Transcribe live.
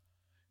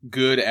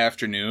Good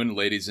afternoon,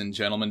 ladies and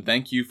gentlemen.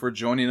 Thank you for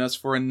joining us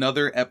for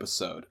another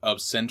episode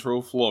of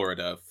Central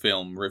Florida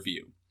Film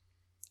Review.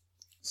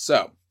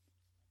 So,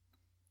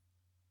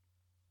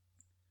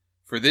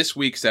 for this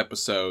week's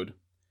episode,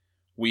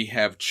 we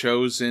have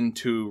chosen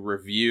to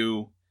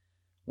review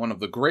one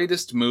of the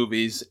greatest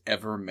movies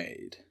ever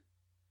made.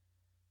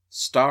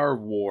 Star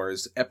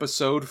Wars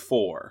Episode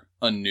 4,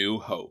 A New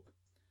Hope.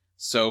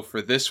 So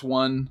for this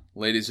one,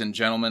 ladies and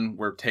gentlemen,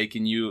 we're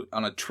taking you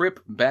on a trip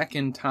back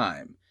in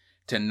time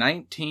to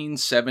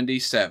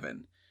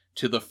 1977,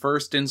 to the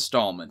first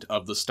installment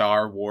of the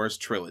Star Wars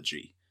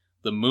trilogy,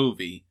 the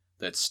movie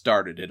that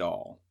started it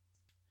all.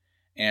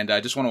 And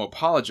I just want to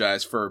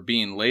apologize for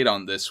being late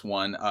on this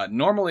one.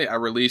 Normally I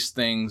release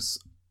things,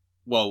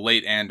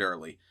 late and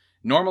early.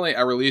 Normally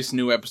I release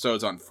new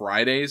episodes on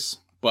Fridays,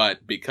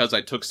 but because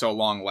I took so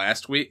long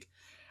last week,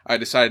 I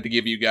decided to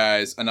give you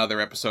guys another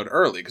episode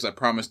early, because I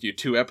promised you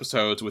 2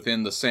 episodes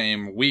within the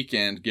same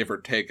weekend, give or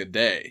take a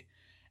day.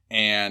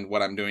 And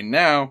what I'm doing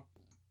now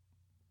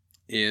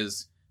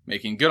is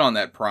making good on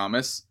that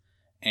promise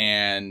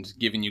and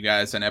giving you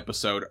guys an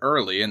episode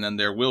early, and then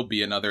there will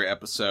be another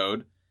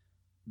episode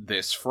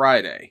this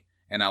Friday,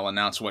 and I'll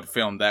announce what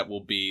film that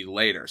will be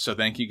later. So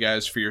thank you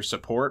guys for your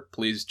support.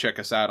 Please check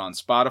us out on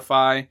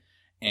Spotify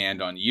and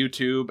on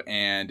YouTube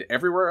and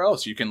everywhere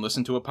else you can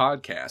listen to a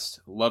podcast.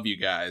 Love you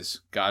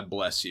guys. God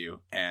bless you,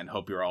 and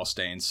hope you're all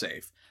staying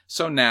safe.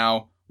 So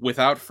now,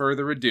 without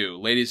further ado,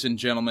 ladies and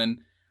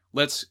gentlemen,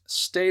 let's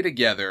stay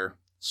together,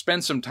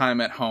 spend some time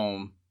at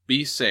home,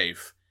 be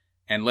safe,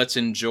 and let's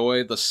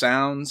enjoy the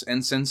sounds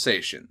and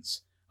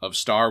sensations of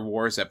Star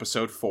Wars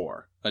Episode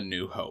 4, A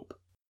New Hope.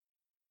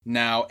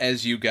 Now,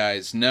 as you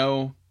guys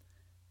know,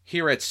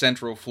 here at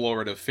Central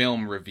Florida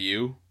Film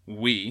Review,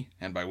 we,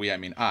 and by we I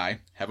mean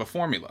I, have a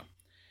formula.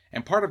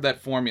 And part of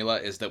that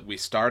formula is that we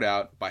start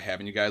out by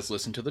having you guys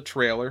listen to the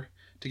trailer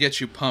to get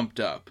you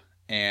pumped up,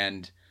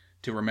 and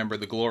to remember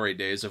the glory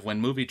days of when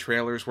movie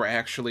trailers were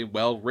actually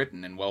well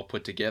written and well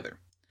put together.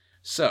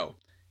 So,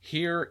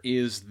 here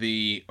is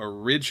the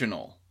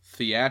original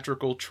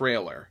theatrical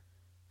trailer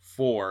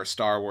for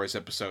Star Wars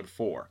Episode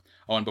 4.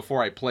 Oh, and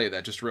before I play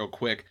that, just real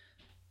quick,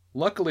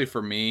 luckily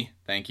for me,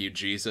 thank you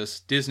Jesus,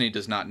 Disney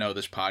does not know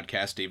this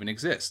podcast even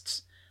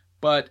exists.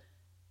 But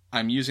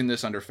I'm using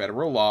this under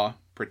federal law,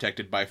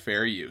 protected by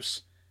fair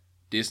use.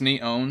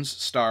 Disney owns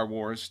Star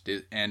Wars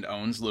and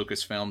owns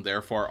Lucasfilm,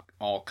 therefore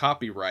all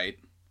copyright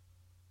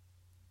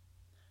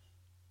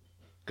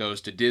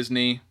goes to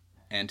Disney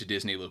and to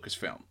Disney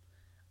Lucasfilm.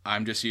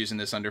 I'm just using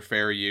this under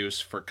fair use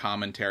for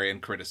commentary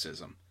and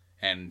criticism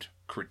and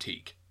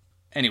critique.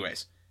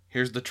 Anyways,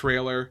 here's the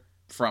trailer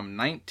from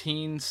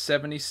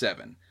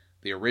 1977,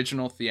 the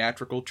original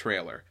theatrical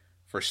trailer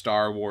for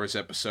Star Wars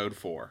Episode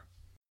 4.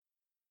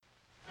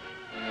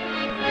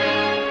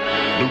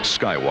 Luke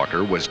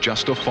Skywalker was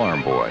just a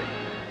farm boy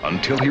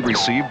until he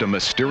received a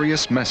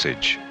mysterious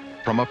message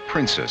from a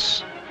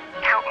princess.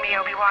 Help me,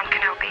 Obi-Wan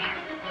Kenobi.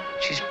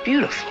 She's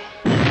beautiful.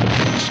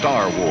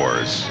 Star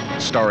Wars,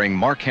 starring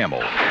Mark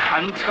Hamill,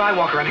 I'm Luke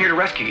Skywalker. I'm here to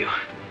rescue you.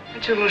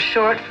 Aren't you a little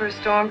short for a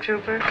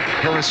stormtrooper?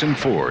 Harrison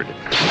Ford,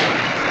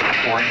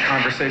 Boring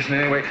conversation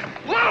anyway.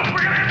 Luke,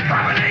 we're gonna have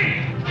company!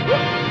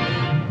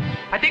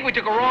 I think we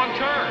took a wrong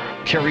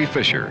turn. Carrie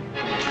Fisher,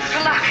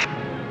 Good luck.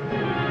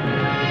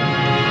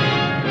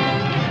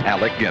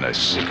 Alec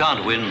Guinness, You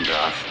can't win,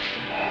 Darth.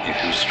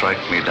 If you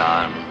strike me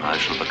down, I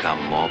shall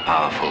become more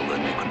powerful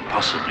than you can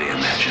possibly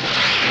imagine.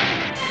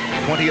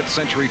 20th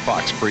Century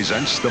Fox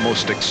presents the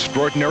most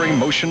extraordinary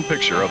motion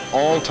picture of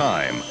all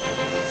time,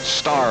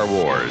 Star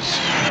Wars.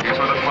 Here's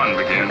where the fun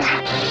begins.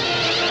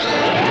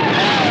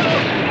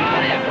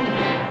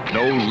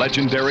 No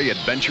legendary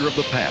adventure of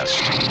the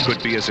past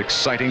could be as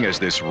exciting as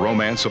this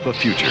romance of the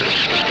future.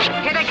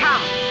 Here they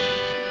come.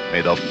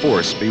 May the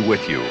Force be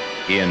with you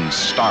in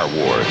Star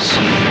Wars.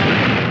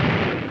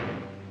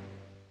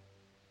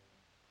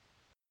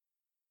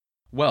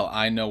 Well,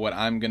 I know what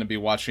I'm going to be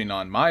watching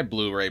on my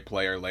Blu-ray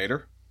player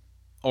later,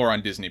 or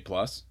on Disney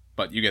Plus,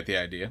 but you get the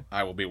idea.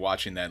 I will be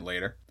watching that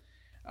later.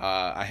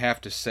 I have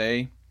to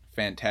say,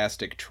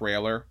 fantastic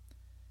trailer,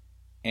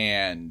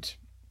 and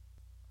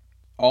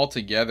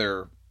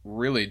altogether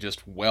really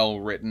just well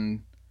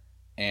written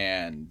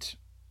and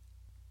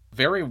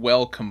very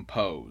well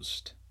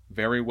composed.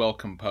 Very well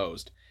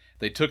composed.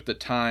 They took the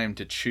time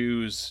to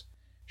choose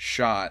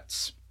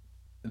shots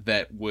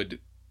that would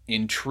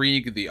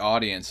intrigue the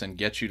audience and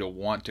get you to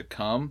want to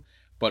come,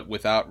 but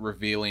without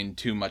revealing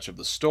too much of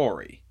the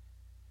story.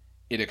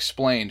 It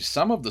explained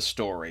some of the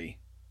story,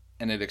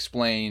 and it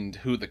explained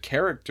who the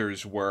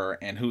characters were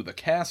and who the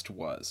cast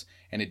was,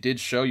 and it did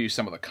show you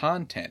some of the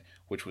content,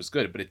 which was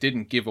good, but it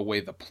didn't give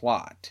away the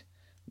plot,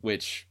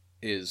 which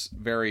is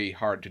very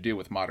hard to do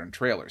with modern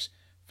trailers.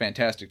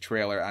 Fantastic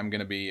trailer. I'm going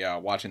to be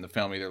watching the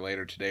film either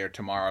later today or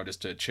tomorrow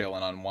just to chill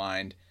and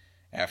unwind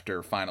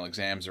after final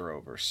exams are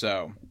over.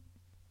 So,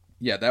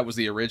 yeah, that was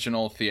the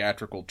original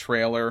theatrical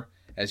trailer,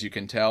 as you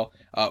can tell.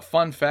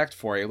 Fun fact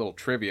for you, a little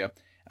trivia.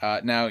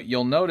 Now,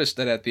 you'll notice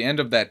that at the end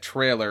of that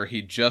trailer,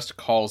 he just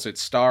calls it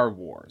Star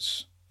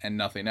Wars and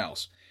nothing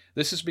else.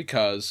 This is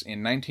because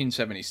in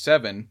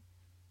 1977,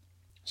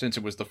 since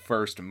it was the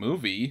first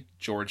movie,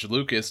 George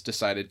Lucas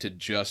decided to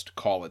just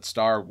call it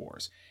Star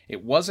Wars.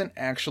 It wasn't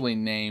actually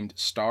named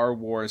Star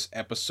Wars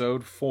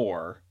Episode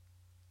 4,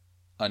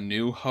 A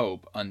New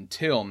Hope,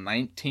 until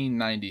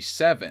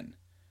 1997,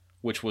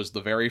 which was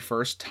the very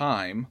first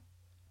time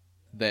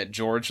that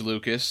George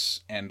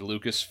Lucas and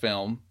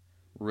Lucasfilm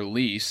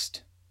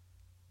released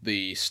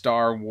the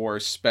Star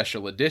Wars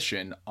Special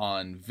Edition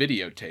on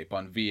videotape,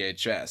 on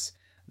VHS.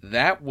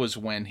 That was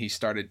when he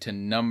started to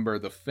number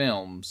the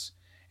films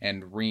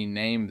and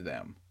rename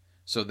them.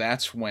 So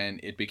that's when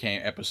it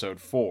became Episode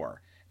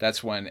 4.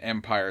 That's when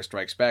Empire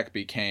Strikes Back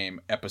became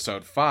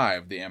Episode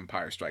 5, The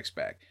Empire Strikes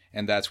Back.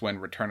 And that's when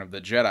Return of the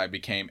Jedi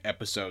became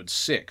Episode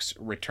 6,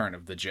 Return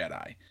of the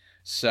Jedi.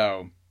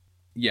 So,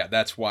 yeah,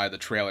 that's why the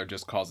trailer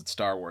just calls it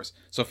Star Wars.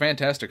 So,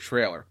 fantastic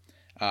trailer.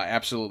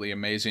 Absolutely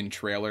amazing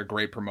trailer.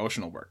 Great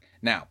promotional work.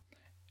 Now,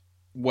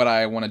 what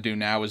I want to do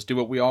now is do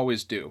what we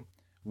always do.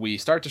 We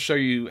start to show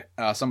you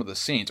some of the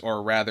scenes,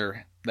 or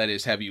rather, that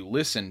is, have you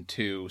listen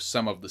to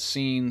some of the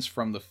scenes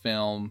from the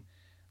film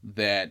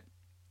that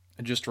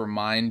just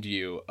remind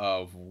you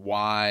of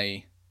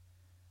why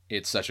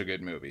it's such a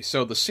good movie.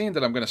 So the scene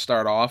that I'm going to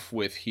start off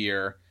with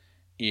here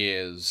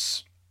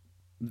is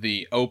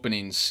the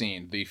opening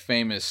scene, the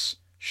famous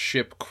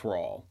ship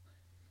crawl,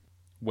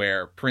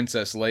 where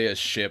Princess Leia's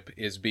ship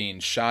is being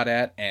shot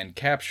at and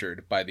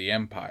captured by the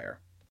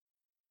Empire.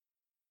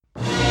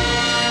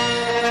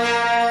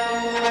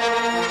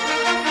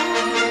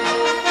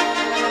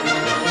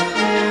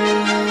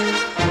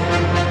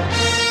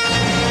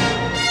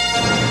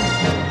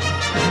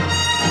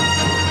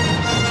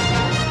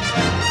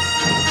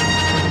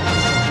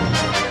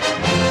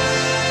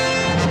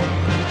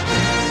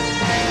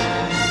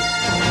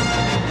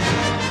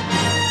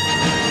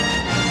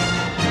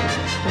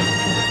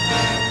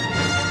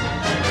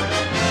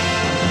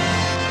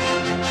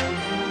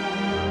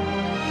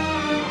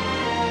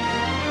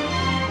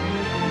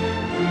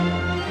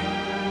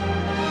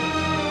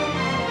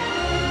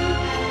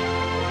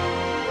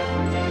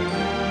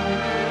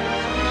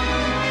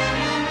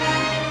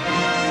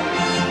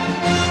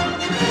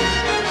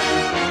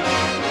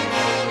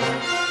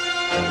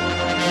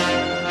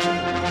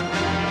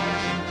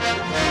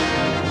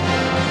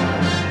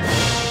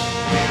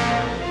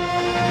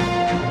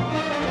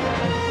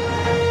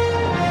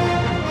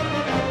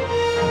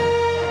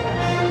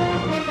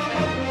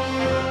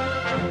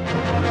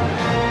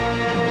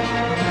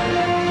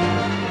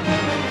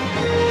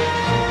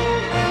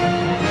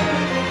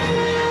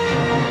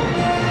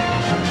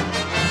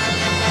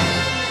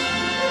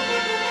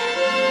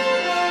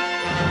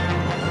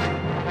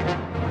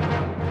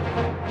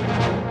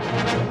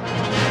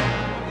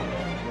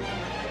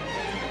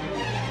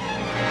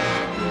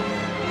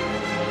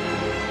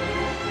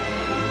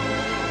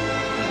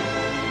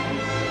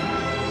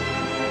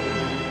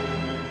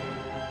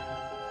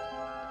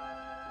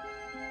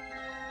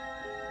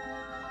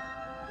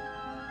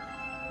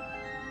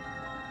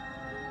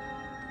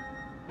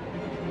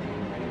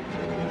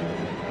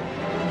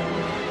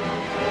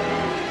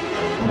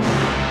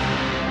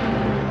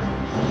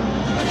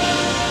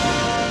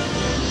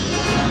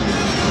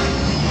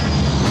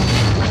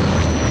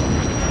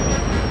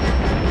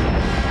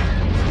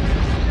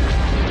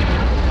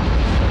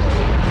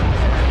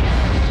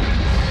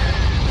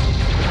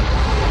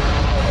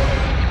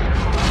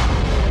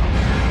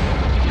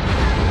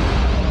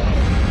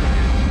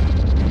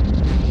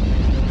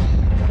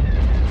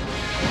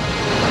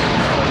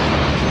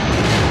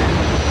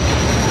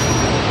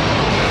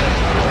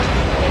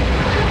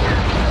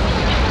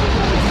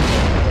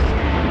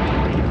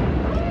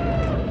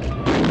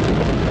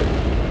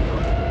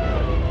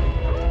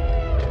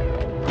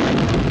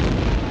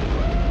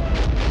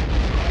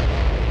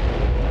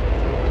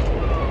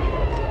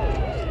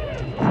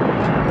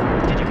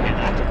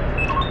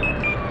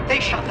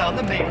 down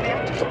the main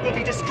reactor will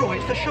be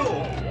destroyed for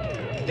sure.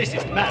 This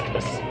is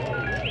madness.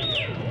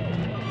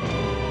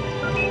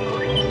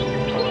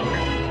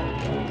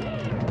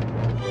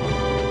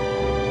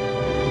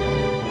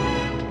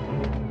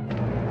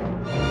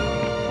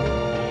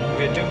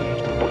 We're doomed.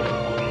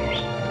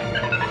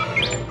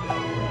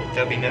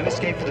 There'll be no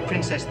escape for the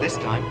princess this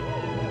time.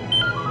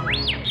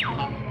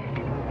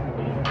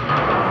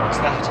 What's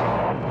that?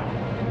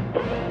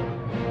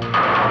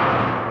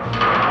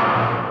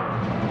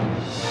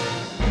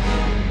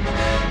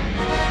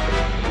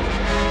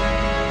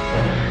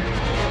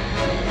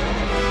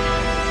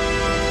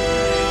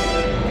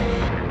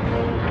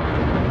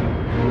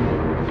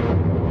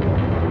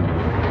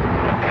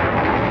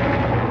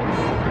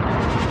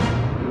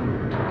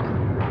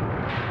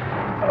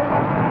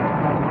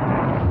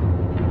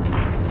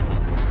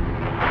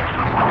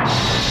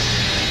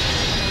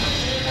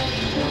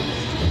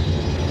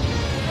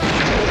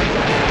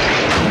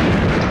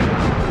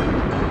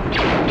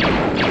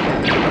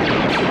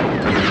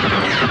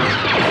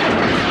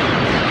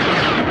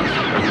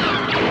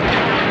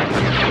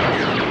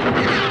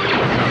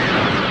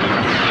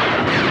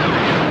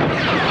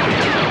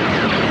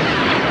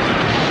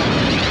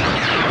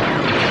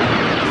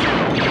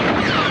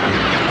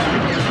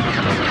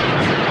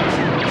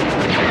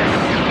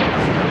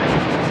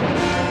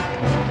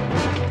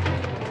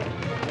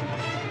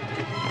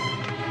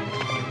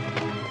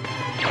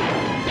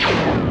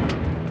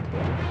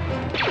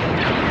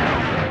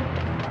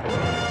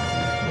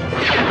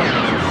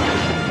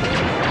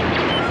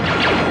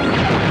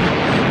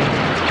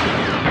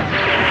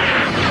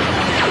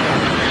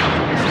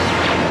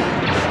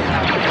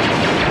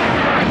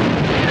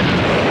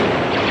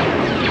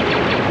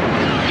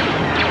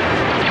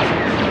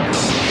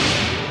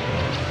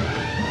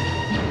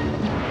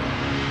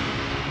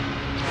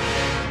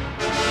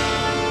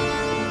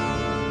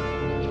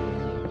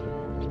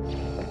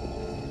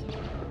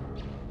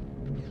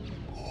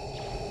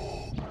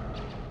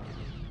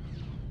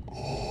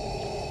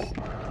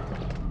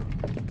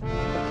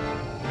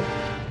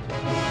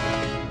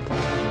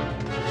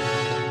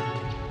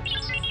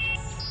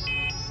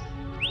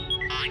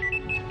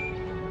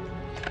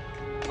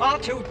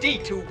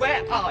 R2-D2,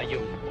 where are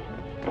you?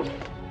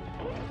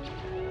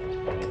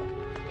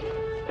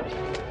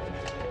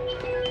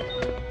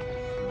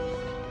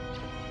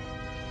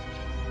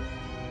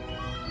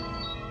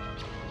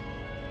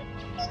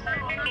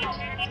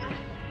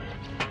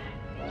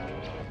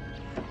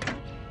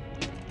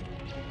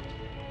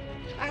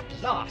 At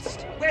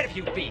last! Where have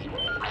you been?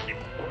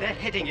 They're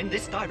heading in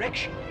this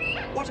direction.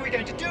 What are we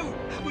going to do?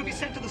 We'll be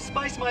sent to the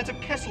spice mines of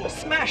Kessel or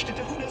smashed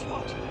into who knows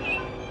what.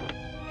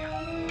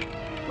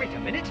 Wait a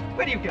minute.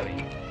 Where are you going?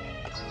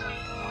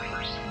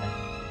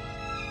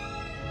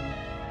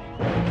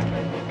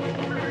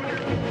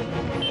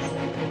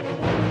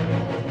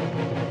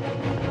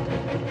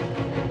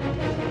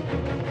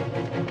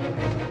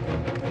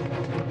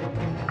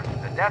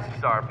 The Death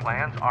Star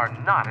plans are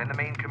not in the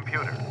main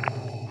computer.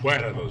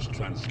 Where are those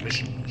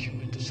transmissions you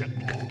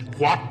intercepted?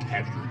 What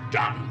have you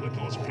done with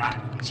those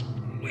plans?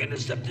 We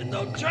intercepted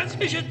no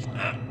transmissions.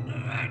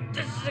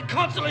 This is a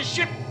consular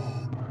ship.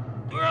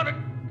 We're on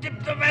a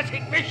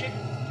diplomatic mission.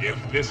 If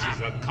this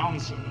is a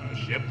consular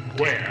ship,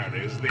 where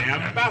is the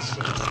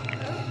ambassador?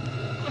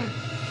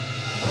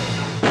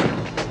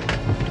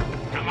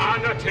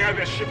 Commander, tear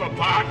this ship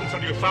apart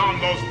until you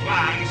found those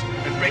plans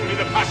and bring me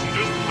the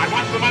passengers. I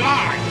want them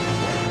alive!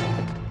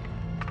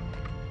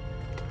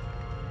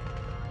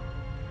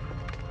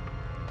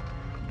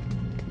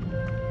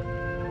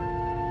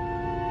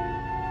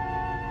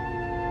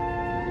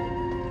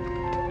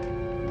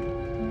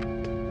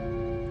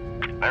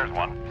 There's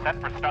one.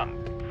 Set for stun.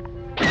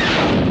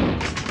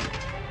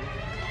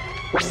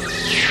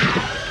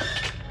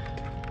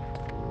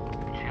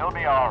 She'll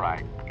be all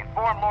right.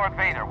 Inform Lord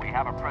Vader we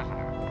have a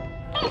prisoner.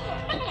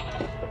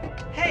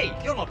 Hey,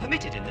 you're not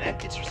permitted in there.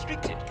 It's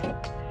restricted.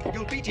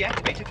 You'll be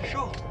deactivated for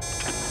sure.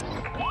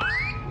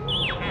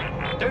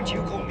 Don't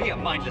you call me a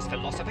mindless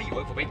philosopher, you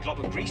overweight glob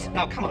of grease.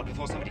 Now come out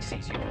before somebody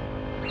sees you.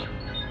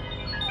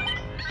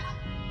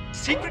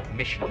 Secret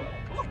mission?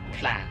 What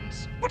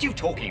plans? What are you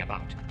talking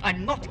about?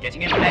 I'm not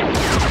getting in there.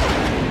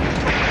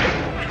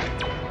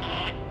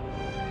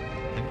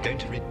 I'm going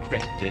to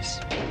regret this.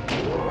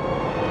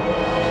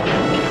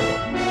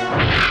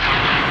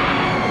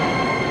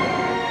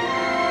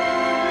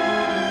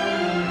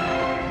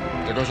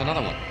 There goes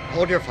another one.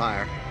 Hold your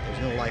fire. There's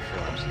no life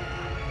forms.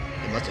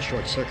 It must have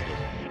short-circuited.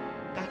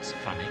 That's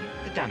funny.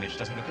 The damage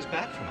doesn't look as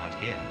bad from out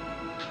here.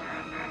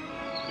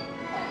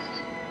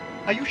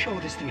 Are you sure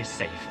this thing is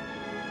safe?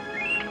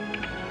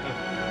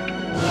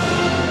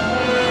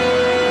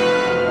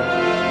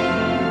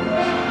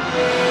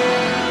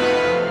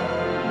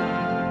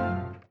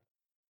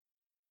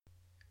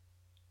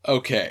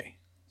 Okay,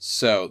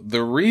 so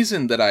the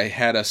reason that I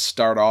had us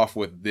start off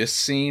with this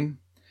scene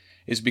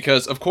is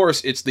because, of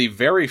course, it's the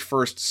very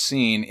first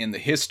scene in the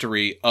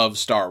history of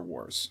Star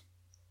Wars.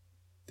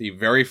 The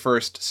very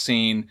first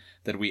scene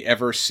that we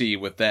ever see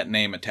with that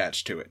name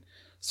attached to it.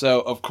 So,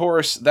 of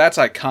course, that's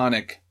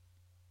iconic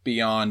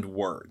beyond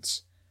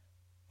words.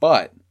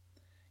 But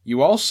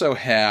you also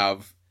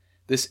have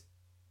this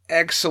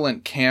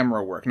excellent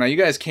camera work. Now, you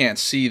guys can't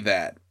see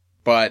that,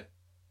 but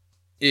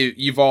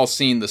you've all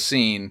seen the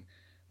scene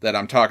that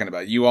I'm talking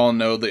about. You all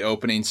know the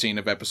opening scene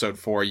of Episode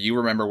 4. You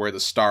remember where the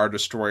Star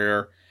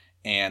Destroyer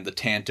and the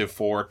Tantive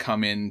 4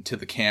 come into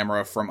the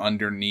camera from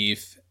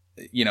underneath.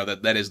 You know,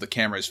 that is, the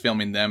camera is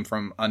filming them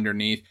from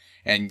underneath,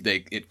 and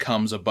it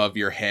comes above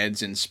your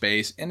heads in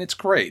space, and it's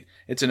great.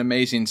 It's an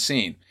amazing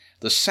scene.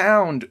 The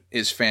sound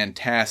is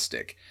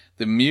fantastic.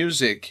 The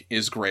music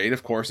is great.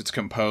 Of course, it's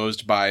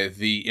composed by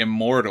the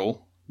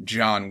immortal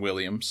John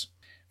Williams.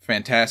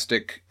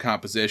 Fantastic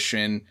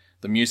composition.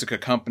 The music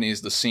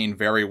accompanies the scene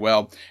very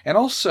well. And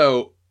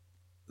also,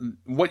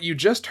 what you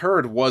just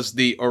heard was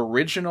the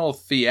original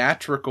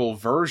theatrical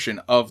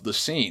version of the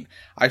scene.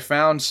 I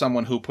found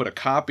someone who put a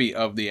copy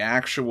of the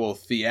actual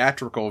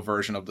theatrical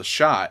version of the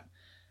shot,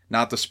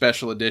 not the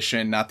special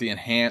edition, not the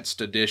enhanced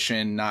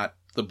edition, not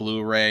the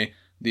Blu-ray,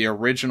 the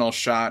original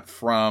shot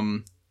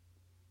from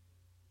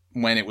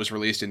when it was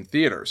released in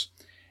theaters.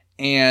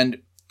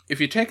 And if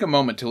you take a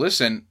moment to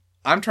listen,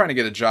 I'm trying to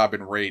get a job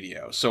in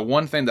radio, so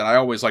one thing that I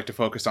always like to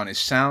focus on is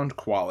sound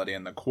quality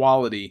and the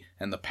quality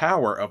and the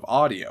power of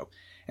audio.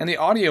 And the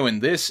audio in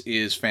this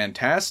is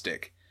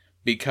fantastic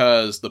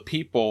because the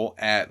people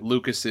at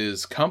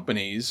Lucas's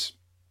companies,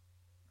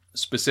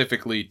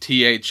 specifically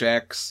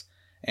THX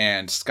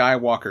and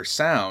Skywalker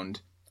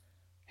Sound,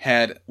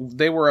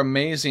 they were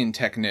amazing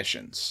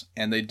technicians,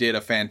 and they did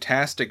a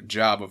fantastic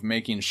job of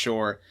making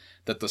sure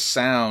that the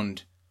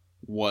sound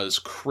was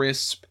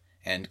crisp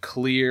and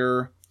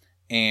clear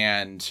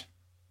and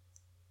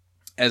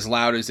as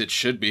loud as it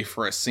should be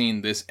for a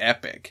scene this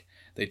epic.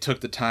 They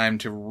took the time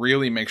to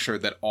really make sure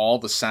that all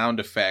the sound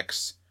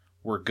effects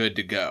were good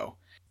to go.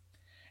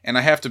 And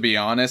I have to be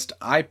honest,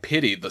 I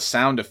pity the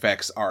sound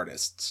effects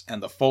artists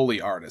and the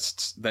Foley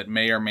artists that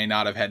may or may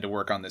not have had to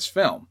work on this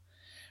film,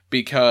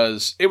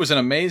 because it was an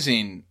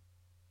amazing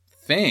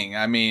thing.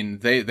 I mean,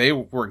 they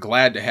were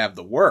glad to have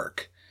the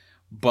work,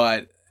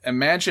 but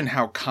imagine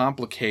how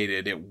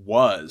complicated it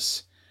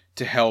was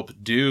to help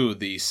do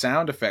the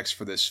sound effects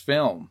for this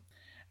film.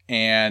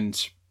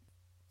 And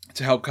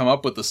to help come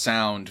up with the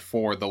sound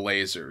for the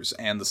lasers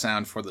and the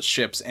sound for the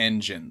ship's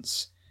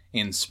engines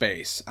in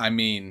space. I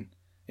mean,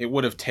 it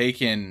would have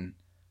taken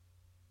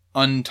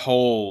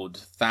untold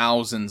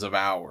thousands of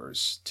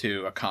hours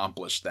to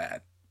accomplish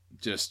that.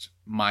 Just,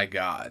 my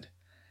God.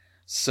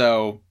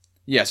 So,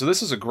 yeah, so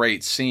this is a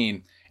great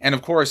scene. And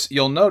of course,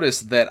 you'll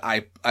notice that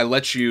I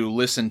let you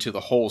listen to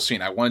the whole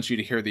scene. I want you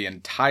to hear the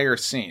entire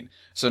scene.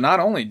 So not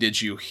only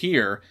did you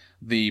hear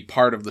the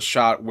part of the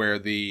shot where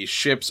the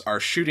ships are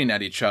shooting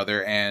at each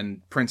other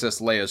and Princess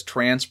Leia's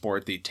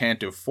transport, the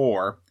Tantive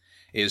IV,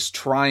 is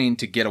trying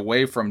to get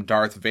away from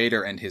Darth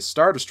Vader and his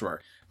Star Destroyer,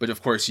 but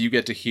of course you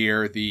get to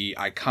hear the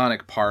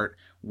iconic part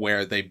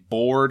where they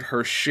board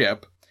her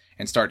ship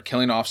and start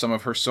killing off some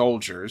of her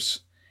soldiers,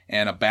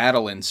 and a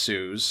battle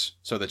ensues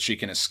so that she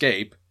can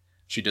escape.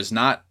 She does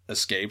not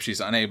escape, she's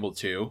unable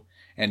to,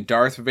 and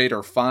Darth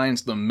Vader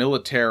finds the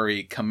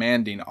military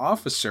commanding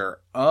officer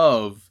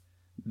of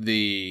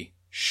the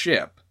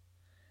ship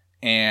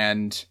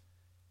and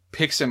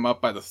picks him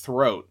up by the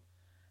throat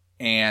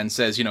and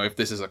says, if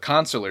this is a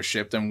consular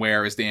ship, then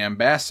where is the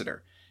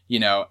ambassador?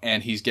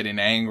 And he's getting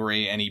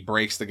angry and he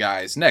breaks the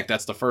guy's neck.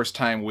 That's the first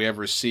time we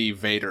ever see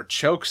Vader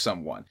choke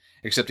someone,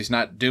 except he's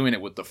not doing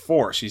it with the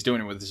Force. He's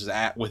doing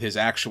it with his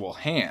actual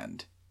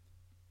hand.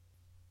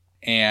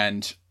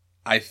 And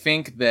I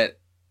think that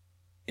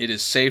it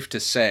is safe to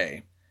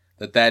say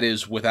that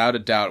is without a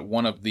doubt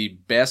one of the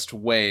best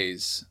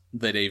ways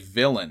that a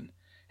villain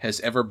has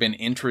ever been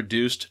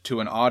introduced to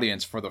an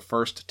audience for the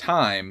first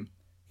time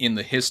in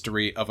the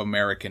history of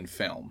American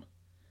film.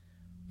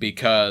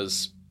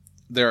 Because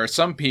there are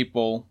some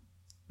people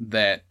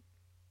that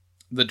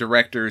the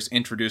directors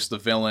introduce the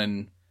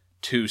villain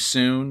too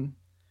soon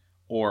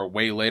or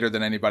way later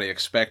than anybody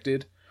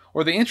expected,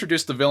 or they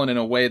introduce the villain in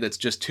a way that's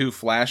just too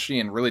flashy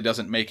and really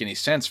doesn't make any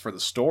sense for the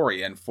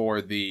story and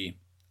for the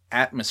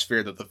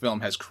atmosphere that the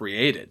film has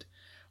created.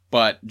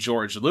 But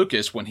George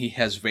Lucas, when he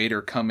has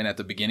Vader come in at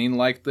the beginning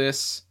like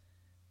this,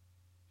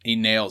 he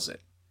nails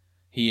it.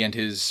 He and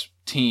his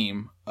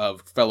team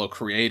of fellow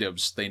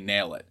creatives, they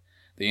nail it.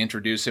 They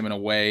introduce him in a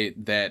way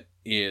that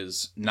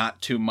is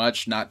not too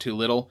much, not too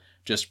little,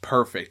 just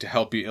perfect to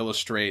help you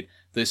illustrate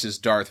this is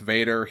Darth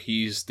Vader.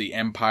 He's the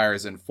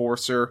Empire's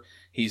enforcer.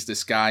 He's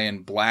this guy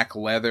in black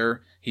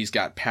leather. He's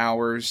got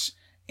powers.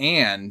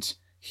 And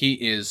he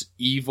is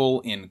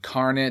evil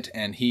incarnate,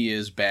 and he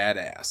is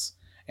badass.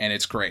 And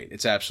it's great.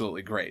 It's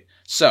absolutely great.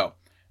 So,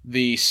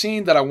 the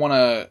scene that I want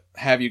to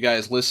have you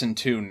guys listen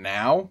to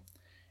now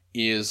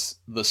is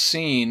the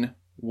scene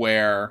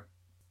where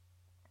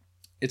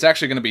it's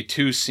actually going to be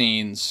two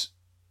scenes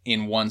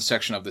in one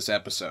section of this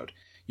episode.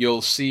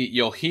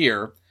 You'll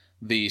hear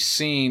the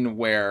scene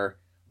where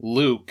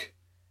Luke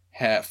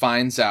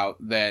finds out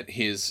that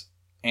his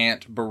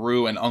Aunt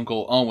Beru and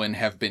Uncle Owen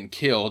have been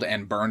killed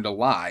and burned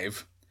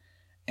alive.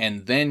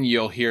 And then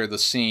you'll hear the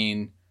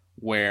scene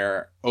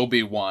where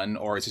Obi-Wan,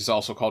 or as he's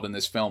also called in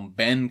this film,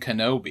 Ben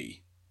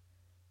Kenobi,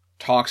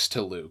 talks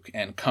to Luke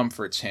and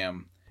comforts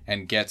him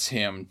and gets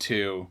him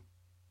to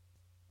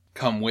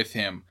come with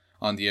him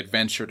on the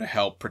adventure to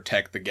help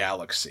protect the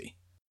galaxy.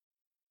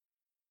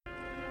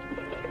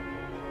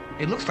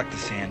 It looks like the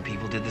Sand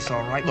People did this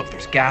all right. Look,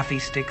 there's gaffy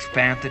sticks,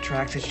 bantha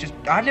tracks. It's just,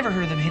 I've never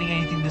heard of them hitting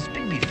anything this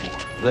big before.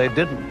 They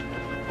didn't,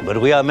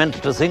 but we are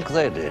meant to think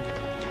they did.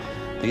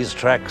 These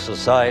tracks are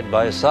side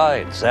by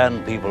side.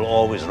 Sand People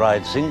always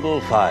ride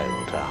single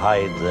file to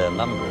hide their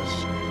numbers.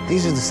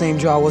 These are the same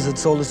Jawas that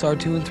sold us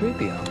R2 and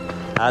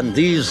 3PO. And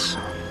these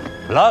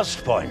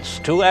blast points,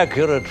 too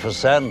accurate for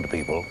Sand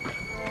People.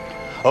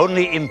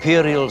 Only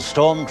Imperial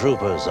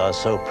stormtroopers are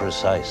so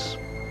precise.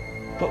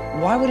 But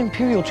why would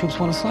Imperial troops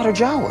want to slaughter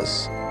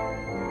Jawas?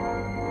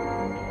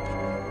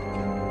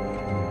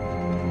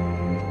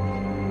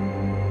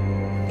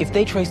 If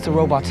they traced the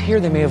robots here,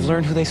 they may have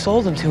learned who they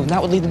sold them to, and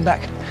that would lead them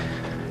back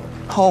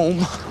home.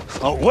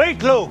 Oh,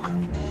 wait, Luke!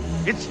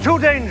 It's too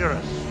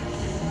dangerous!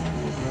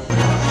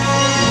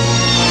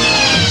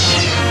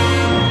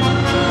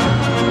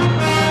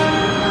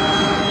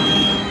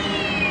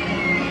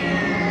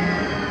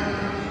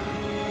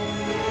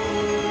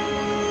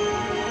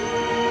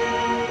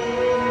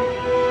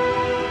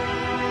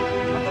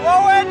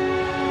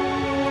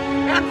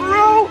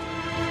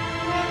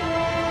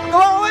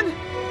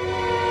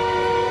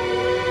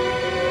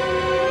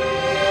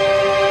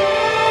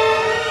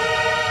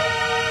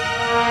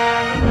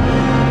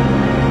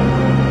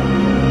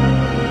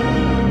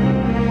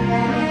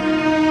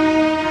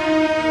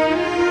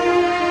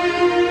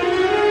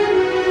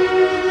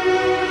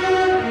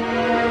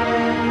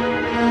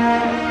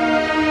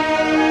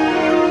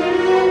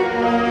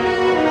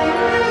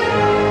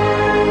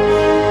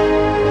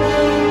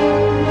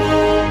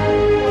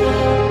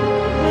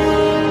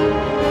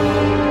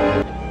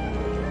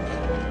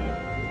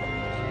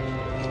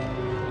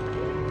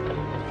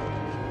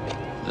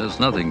 There's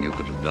nothing you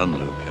could have done,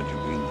 Luke, had you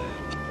been there.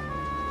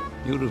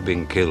 You'd have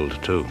been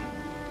killed, too.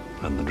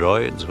 And the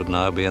droids would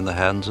now be in the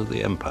hands of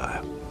the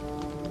Empire.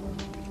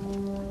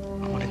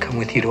 I want to come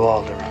with you to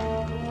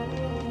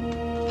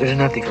Alderaan. There's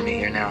nothing for me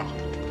here now.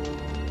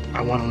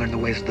 I want to learn the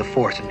ways of the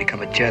Force and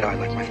become a Jedi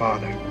like my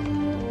father.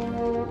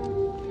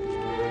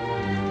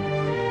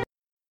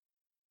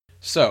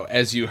 So,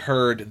 as you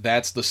heard,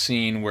 that's the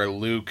scene where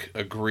Luke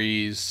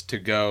agrees to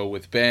go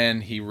with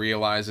Ben. He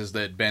realizes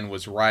that Ben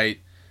was right,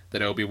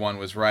 that Obi-Wan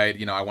was right.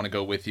 You know, I want to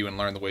go with you and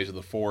learn the ways of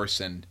the Force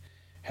and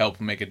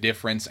help make a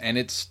difference. And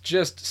it's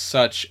just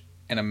such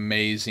an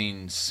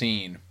amazing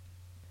scene.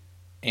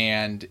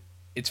 And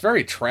it's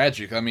very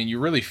tragic. I mean, you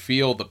really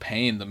feel the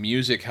pain. The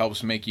music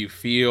helps make you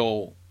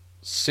feel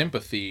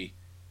sympathy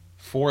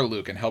for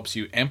Luke and helps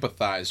you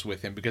empathize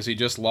with him because he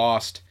just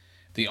lost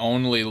the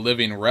only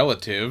living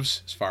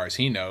relatives, as far as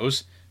he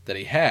knows, that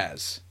he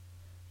has.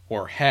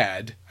 Or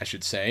had, I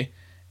should say.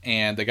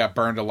 And they got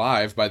burned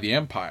alive by the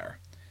Empire.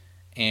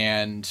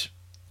 And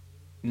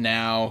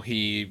now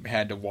he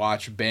had to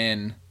watch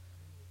Ben,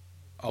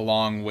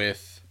 along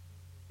with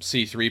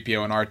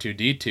C-3PO and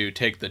R2-D2,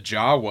 take the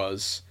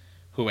Jawas,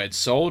 who had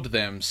sold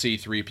them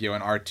C-3PO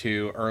and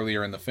R2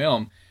 earlier in the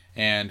film,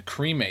 and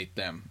cremate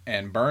them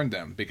and burn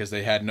them because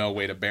they had no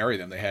way to bury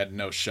them. They had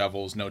no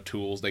shovels, no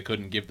tools. They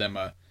couldn't give them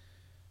a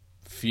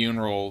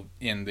funeral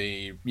in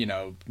the,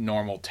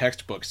 normal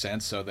textbook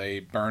sense, so they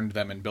burned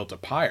them and built a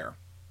pyre.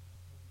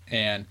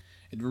 And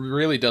it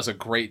really does a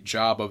great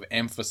job of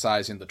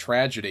emphasizing the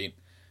tragedy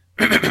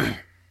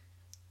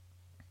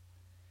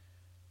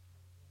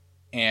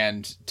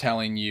and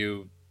telling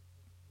you,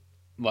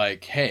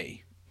 like,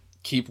 hey,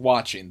 keep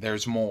watching,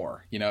 there's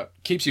more.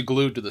 Keeps you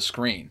glued to the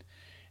screen.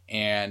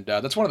 And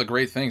that's one of the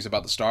great things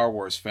about the Star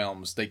Wars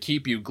films. They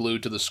keep you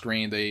glued to the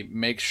screen. They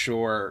make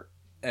sure,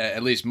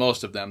 at least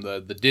most of them,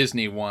 the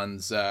Disney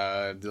ones,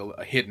 a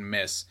hit and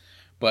miss.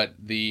 But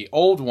the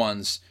old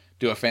ones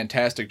do a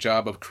fantastic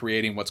job of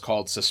creating what's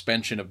called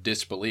suspension of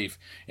disbelief.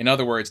 In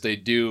other words, they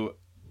do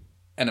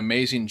an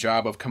amazing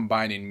job of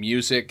combining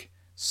music,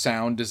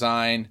 sound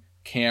design,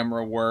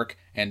 camera work,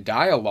 and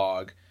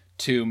dialogue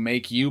to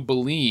make you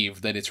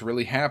believe that it's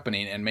really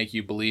happening and make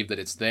you believe that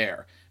it's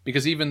there.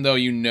 Because even though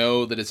you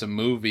know that it's a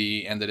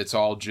movie and that it's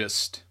all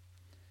just,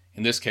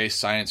 in this case,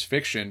 science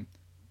fiction,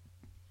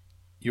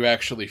 you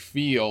actually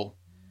feel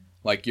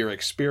like you're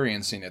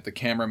experiencing it. The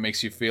camera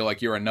makes you feel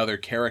like you're another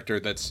character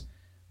that's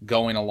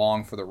going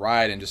along for the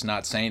ride and just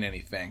not saying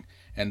anything.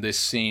 And this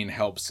scene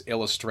helps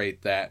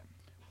illustrate that.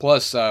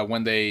 Plus,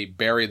 when they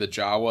bury the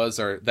Jawas,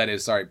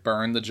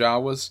 burn the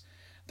Jawas,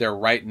 they're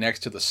right next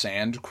to the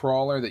sand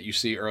crawler that you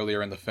see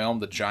earlier in the film,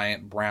 the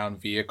giant brown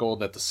vehicle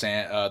that the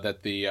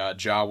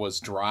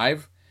Jawas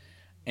drive.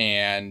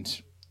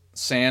 And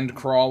sand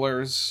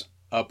crawlers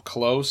up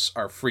close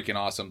are freaking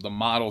awesome. The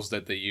models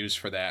that they use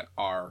for that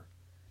are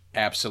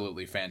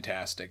absolutely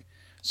fantastic.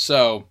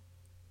 So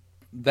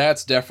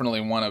that's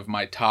definitely one of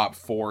my top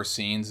 4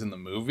 scenes in the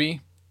movie.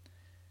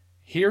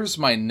 Here's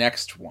my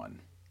next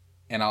one,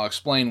 and I'll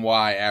explain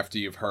why after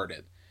you've heard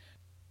it.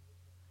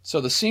 So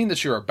the scene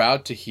that you're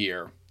about to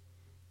hear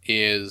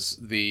is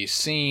the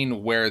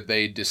scene where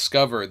they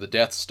discover the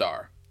Death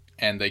Star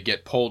and they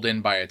get pulled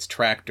in by its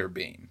tractor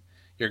beam.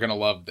 You're going to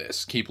love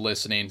this. Keep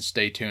listening.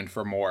 Stay tuned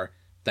for more.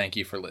 Thank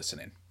you for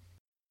listening.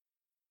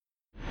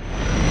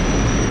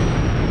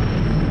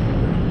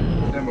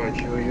 Stand by,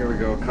 Chewie. Here we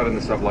go. Cutting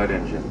the sublight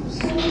engines.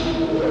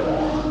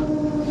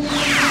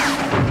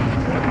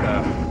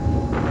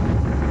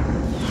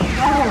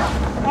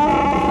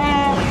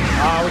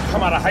 We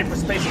come out of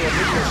hyperspace in a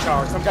meteor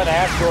shower. Some kind of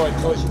asteroid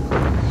collision.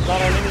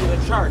 Not on any of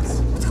the charts.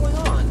 What's going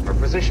on? Our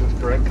position's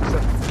correct,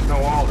 except there's no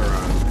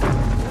Alderaan.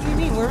 What do you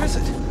mean? Where is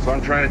it? So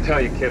I'm trying to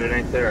tell you, kid, it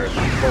ain't there. It's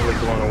totally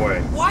blown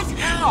away. What?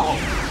 How?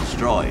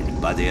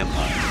 Destroyed by the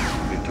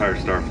Empire. The entire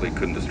Starfleet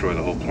couldn't destroy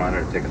the whole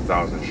planet. It'd take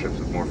 1,000 ships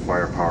with more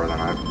firepower than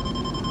I've...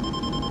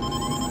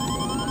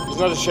 There's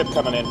another ship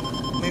coming in.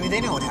 Maybe they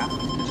know what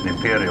happened. It's an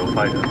Imperial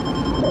fighter.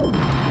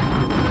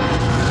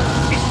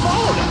 He's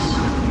followed us!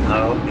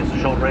 No, it's a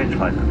short-range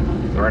fighter.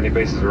 There aren't any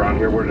bases around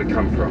here. Where did it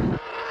come from?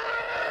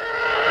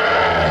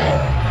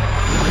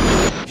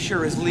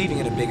 Sure is leaving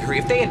in a big hurry.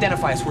 If they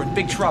identify us, we're in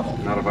big trouble.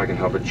 Not if I can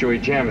help it.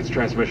 Chewie, jam its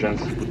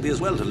transmissions. It would be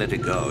as well to let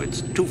it go.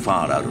 It's too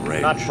far out of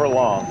range. Not for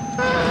long.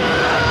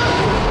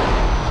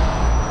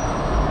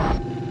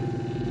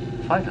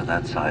 A fighter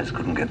that size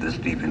couldn't get this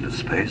deep into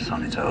space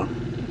on its own.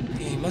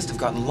 He must have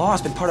gotten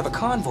lost, been part of a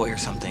convoy or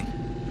something.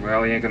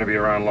 Well, he ain't gonna be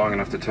around long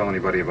enough to tell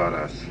anybody about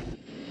us.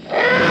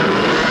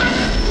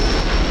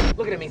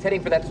 Look at him, he's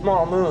heading for that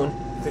small moon.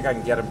 I think I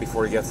can get him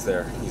before he gets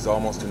there. He's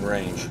almost in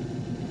range.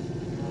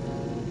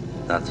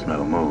 That's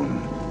no moon.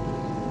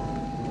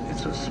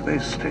 It's a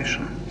space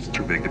station. It's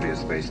too big to be a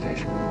space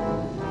station. I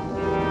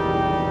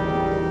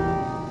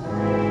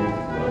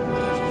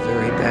have a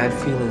very bad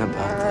feeling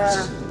about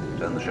this.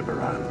 Turn the ship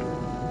around.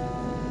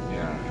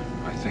 Yeah,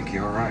 I think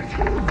you're right.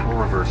 Full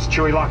reverse.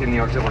 Chewie, lock in the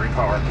auxiliary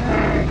power.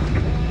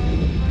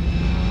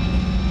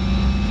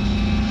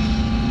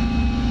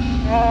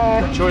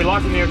 Chewie,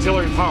 lock in the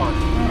auxiliary power.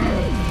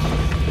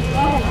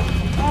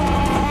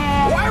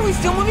 Why are we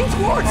still moving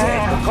towards it?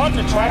 We're caught in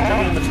a tractor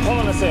beam that's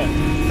pulling us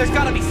in. There's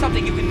gotta be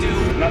something you can do.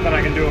 There's nothing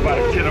I can do about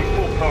it, kid. I'm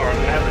full power. I'm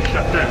gonna have it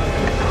shut down.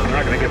 They're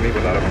not gonna get me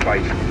without a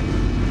fight.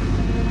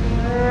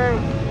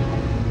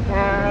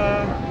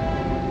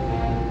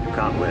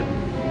 can't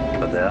win,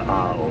 but there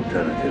are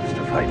alternatives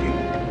to fighting.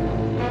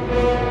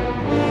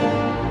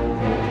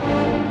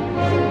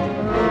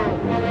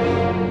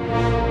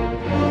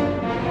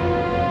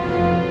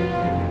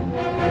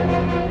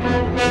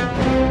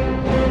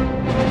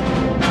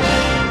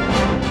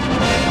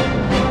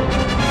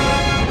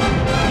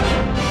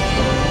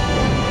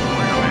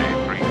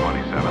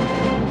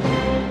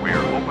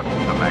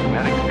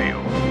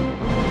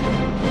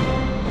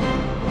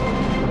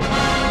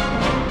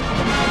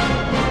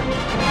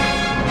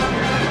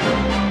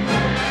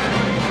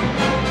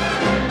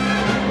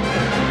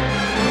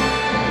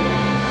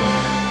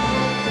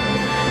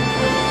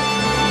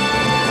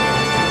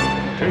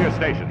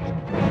 Stations.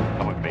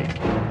 Come with me.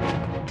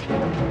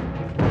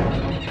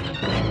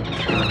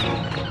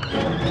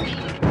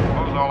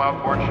 Close all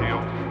outboard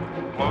shields.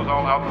 Close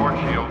all outboard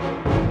shields.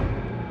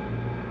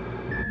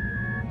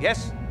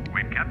 Yes?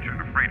 We've captured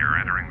a freighter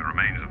entering the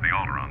remains of the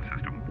Alderaan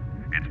system.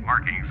 Its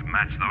markings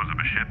match those of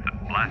a ship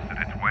that blasted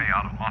its way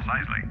out of Mos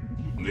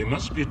Eisley. They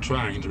must be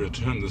trying to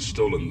return the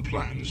stolen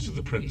plans to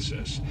the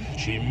Princess.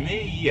 She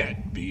may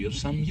yet be of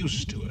some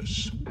use to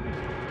us.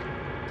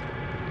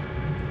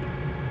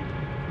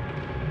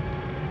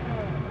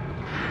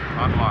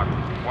 Unlock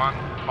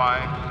 1,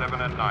 5,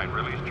 7, and 9.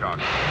 Release Chalk.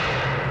 316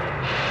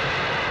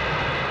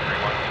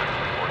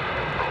 report to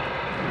control.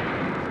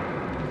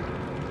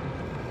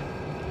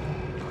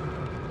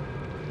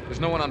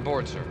 There's no one on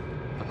board, sir.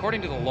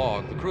 According to the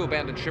log, the crew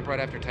abandoned ship right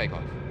after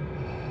takeoff.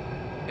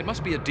 It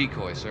must be a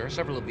decoy, sir.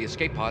 Several of the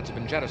escape pods have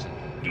been jettisoned.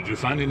 Did you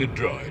find any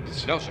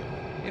droids? No, sir.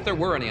 If there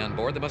were any on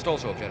board, they must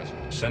also have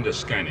jettisoned. Send a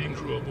scanning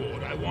crew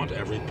aboard. I want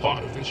every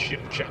part of this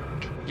ship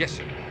checked. Yes,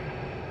 sir.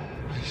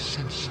 I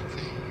sense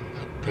something.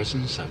 A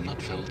presence I've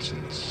not felt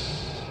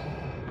since...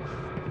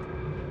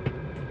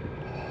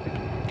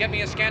 Get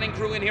me a scanning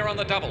crew in here on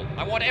the double.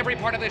 I want every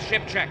part of this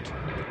ship checked.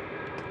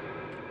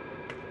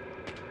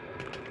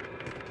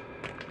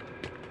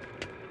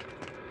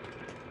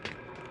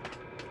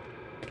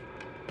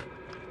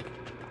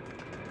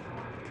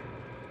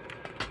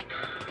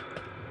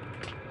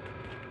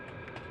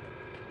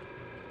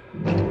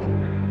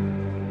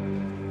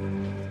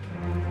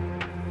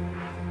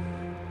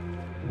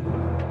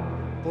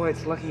 Boy,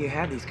 it's lucky you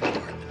had these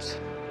compartments.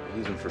 I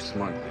use them for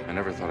smuggling. I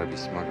never thought I'd be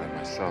smuggling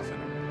myself in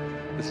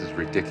them. This is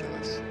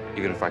ridiculous.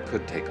 Even if I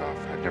could take off,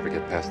 I'd never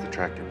get past the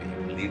tractor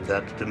beam. Leave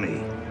that to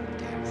me.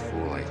 Damn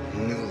fool, I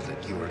knew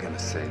that you were gonna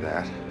say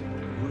that.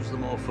 Who's the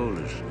more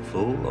foolish, the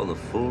fool or the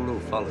fool who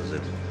follows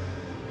it?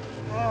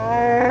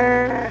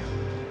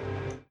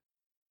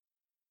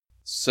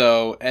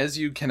 So, as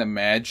you can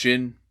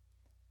imagine,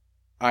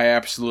 I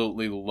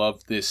absolutely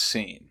love this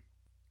scene.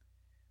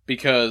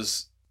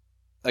 Because,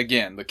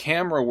 again, the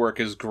camera work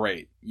is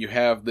great. You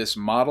have this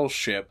model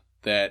ship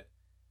that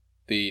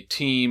the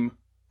team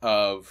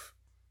of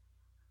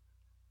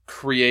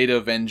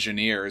creative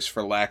engineers,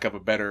 for lack of a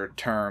better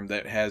term,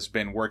 that has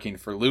been working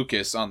for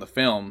Lucas on the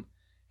film,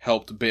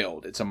 helped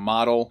build. It's a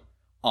model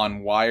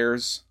on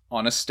wires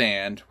on a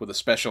stand with a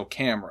special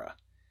camera.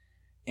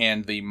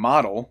 And the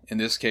model, in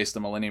this case the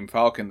Millennium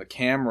Falcon, the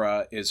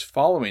camera is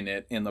following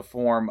it in the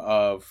form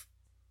of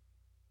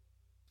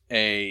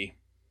a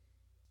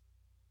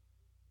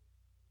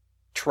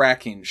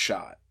tracking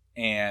shot.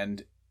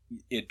 And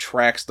it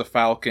tracks the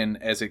Falcon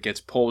as it gets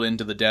pulled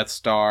into the Death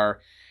Star.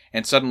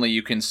 And suddenly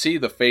you can see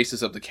the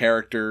faces of the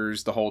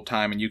characters the whole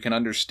time, and you can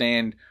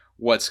understand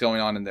what's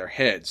going on in their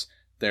heads.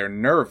 They're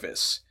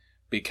nervous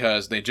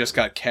because they just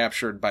got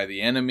captured by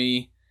the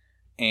enemy,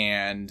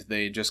 and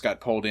they just got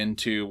pulled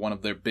into one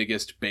of their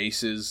biggest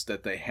bases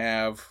that they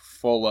have,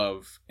 full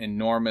of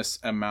enormous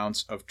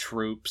amounts of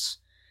troops.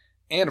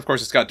 And of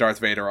course it's got Darth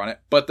Vader on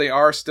it, but they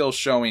are still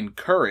showing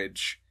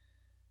courage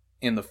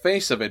in the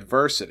face of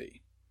adversity.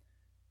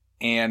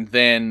 And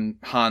then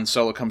Han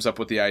Solo comes up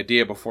with the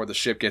idea before the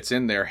ship gets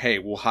in there, hey,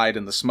 we'll hide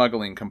in the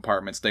smuggling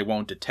compartments, they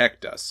won't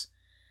detect us.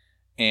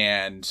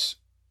 And,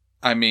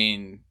 I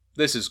mean,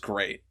 this is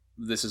great.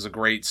 This is a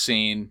great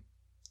scene.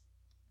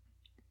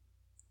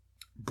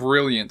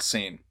 Brilliant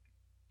scene.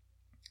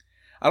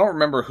 I don't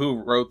remember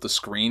who wrote the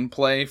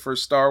screenplay for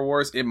Star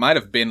Wars. It might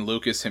have been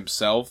Lucas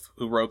himself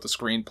who wrote the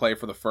screenplay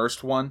for the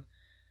first one.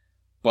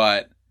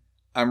 But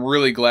I'm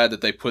really glad that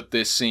they put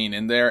this scene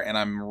in there, and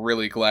I'm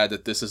really glad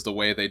that this is the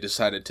way they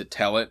decided to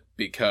tell it,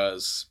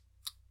 because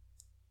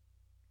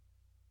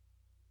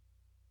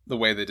the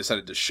way they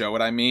decided to show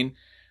it, I mean,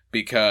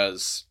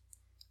 because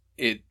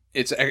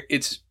it's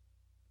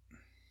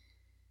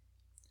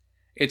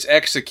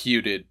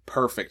executed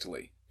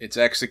perfectly. It's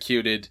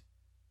executed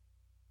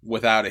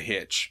without a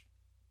hitch.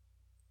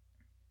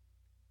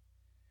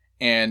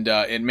 And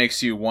it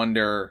makes you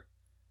wonder,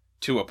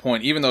 to a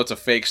point, even though it's a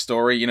fake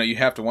story, you know, you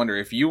have to wonder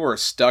if you were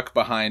stuck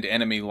behind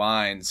enemy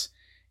lines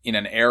in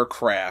an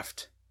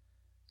aircraft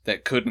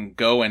that couldn't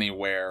go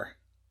anywhere,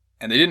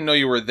 and they didn't know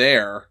you were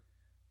there,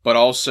 but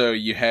also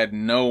you had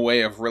no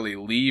way of really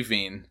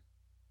leaving.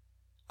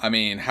 I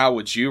mean, how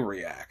would you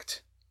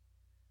react?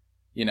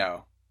 You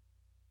know,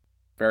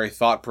 very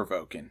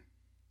thought-provoking.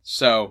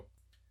 So,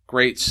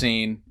 great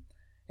scene.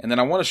 And then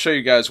I want to show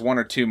you guys one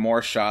or two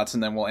more shots,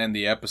 and then we'll end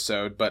the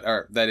episode. But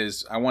that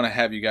is, I want to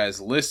have you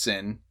guys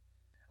listen.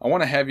 I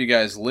want to have you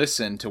guys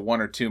listen to one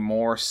or two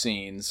more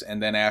scenes,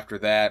 and then after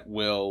that,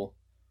 we'll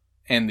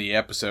end the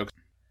episode.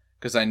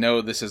 Because I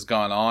know this has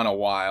gone on a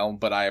while,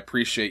 but I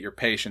appreciate your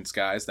patience,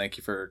 guys. Thank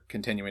you for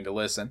continuing to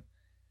listen.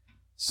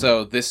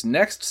 So this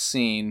next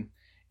scene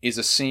is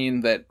a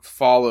scene that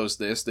follows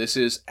this. This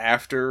is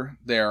after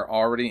they're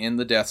already in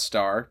the Death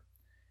Star,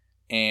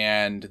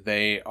 and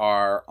they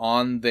are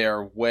on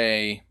their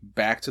way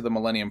back to the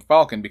Millennium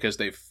Falcon because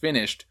they've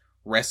finished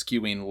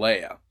rescuing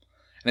Leia.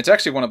 And it's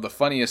actually one of the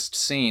funniest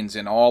scenes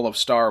in all of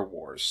Star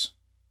Wars.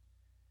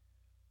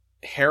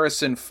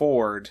 Harrison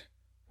Ford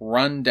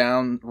runs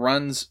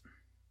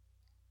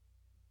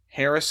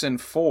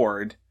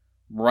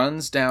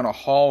down a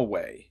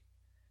hallway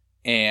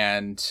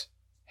and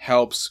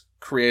helps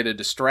create a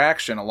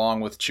distraction along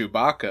with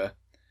Chewbacca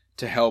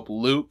to help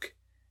Luke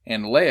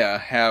and Leia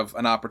have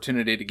an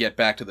opportunity to get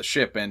back to the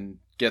ship and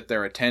get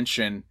their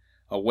attention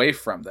away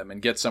from them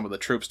and get some of the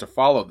troops to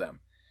follow them.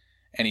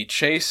 And he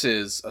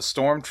chases a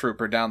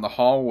stormtrooper down the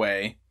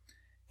hallway,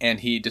 and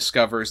he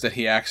discovers that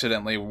he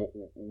accidentally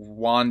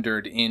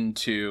wandered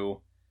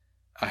into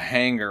a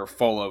hangar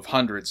full of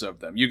hundreds of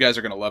them. You guys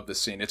are going to love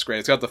this scene. It's great.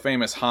 It's got the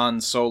famous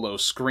Han Solo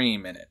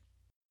scream in it.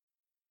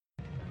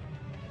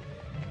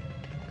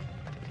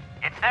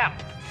 It's them.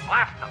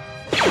 Blast them.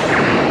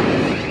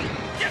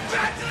 Get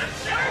back to the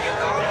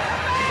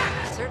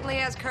ship! Certainly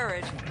has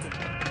courage.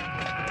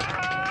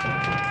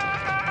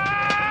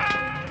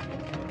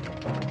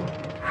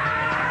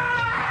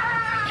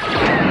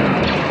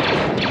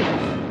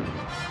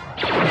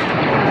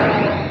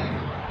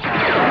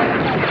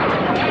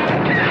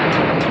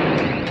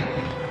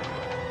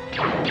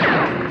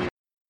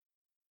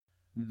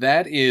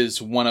 That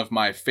is one of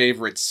my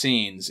favorite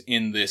scenes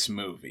in this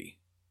movie,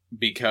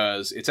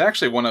 because it's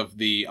actually one of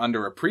the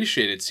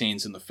underappreciated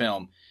scenes in the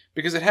film,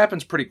 because it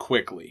happens pretty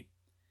quickly.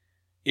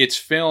 It's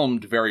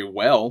filmed very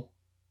well.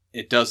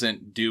 It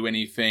doesn't do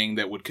anything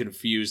that would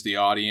confuse the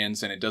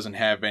audience, and it doesn't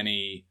have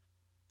any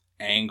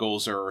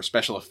angles or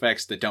special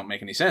effects that don't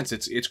make any sense.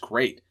 It's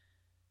great.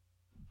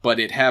 But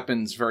it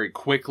happens very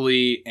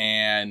quickly,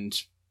 and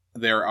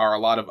there are a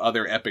lot of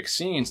other epic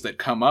scenes that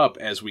come up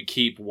as we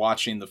keep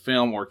watching the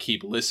film or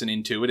keep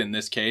listening to it in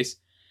this case.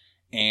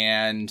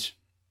 And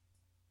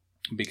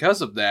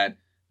because of that,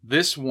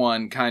 this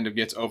one kind of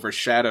gets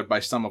overshadowed by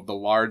some of the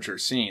larger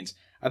scenes.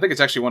 I think it's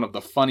actually one of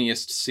the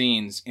funniest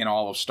scenes in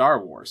all of Star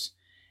Wars.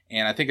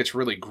 And I think it's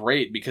really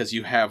great because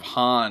you have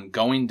Han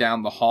going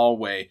down the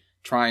hallway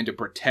trying to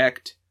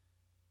protect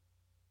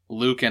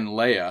Luke and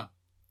Leia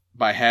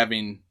by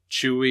having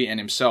Chewie and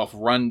himself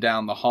run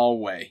down the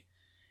hallway.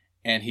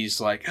 And he's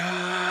like,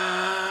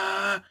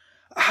 ah,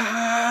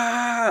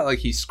 ah, like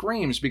he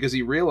screams because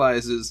he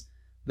realizes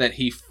that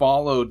he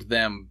followed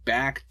them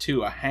back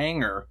to a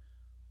hangar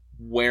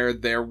where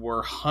there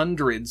were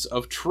hundreds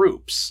of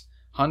troops,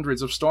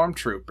 hundreds of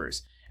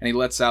stormtroopers. And he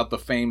lets out the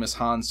famous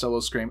Han Solo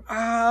scream,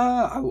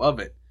 ah, I love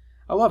it.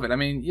 I love it. I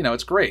mean, you know,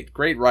 it's great.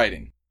 Great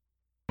writing.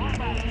 Stand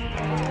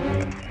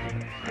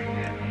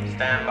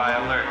by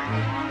alert.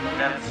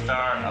 Death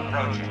Star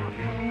approaching.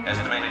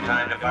 Estimated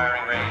time to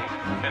firing range,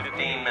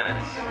 15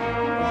 minutes.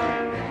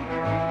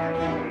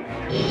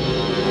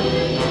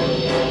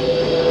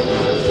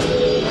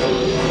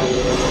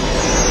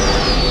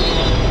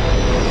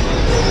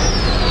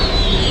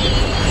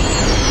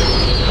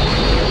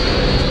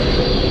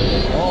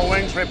 All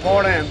wings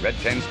report in. Red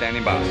 10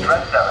 standing by.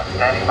 Red 7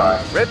 standing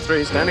by. Red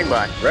 3 standing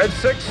by. Red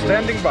 6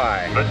 standing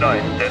by. Red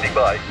 9 standing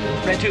by.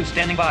 Red 2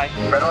 standing by.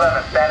 Red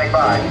 11 standing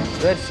by.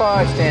 Red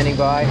 5 standing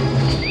by.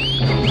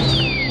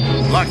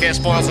 Lock air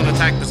spoils in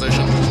attack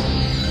position.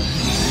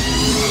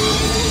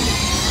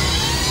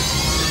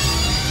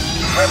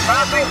 We're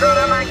passing through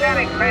the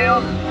magnetic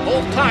field.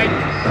 Hold tight.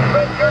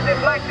 Put your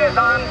deflectors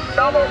on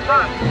double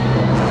front.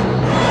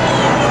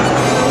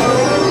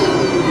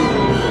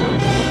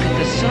 Look at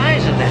the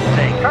size of that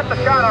thing. Cut the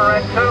shuttle,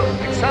 Red 2.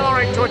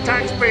 Accelerate to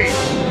attack speed.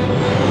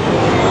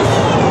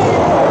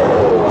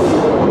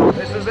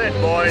 This is it,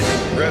 boys.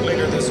 Red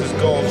Leader, this is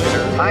Gold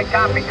Leader. I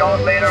copy, Gold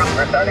Leader.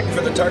 We're starting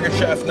For the target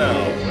shaft now.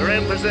 We're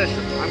in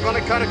position. I'm going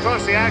to cut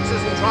across the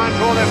axis and try and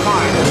draw their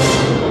fire.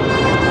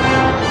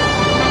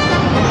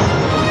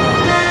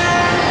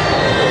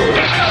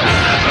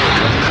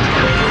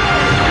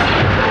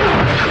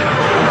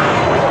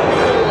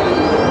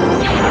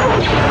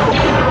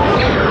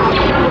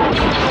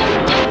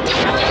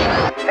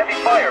 Heavy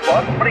fire,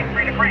 boss.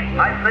 43 degrees.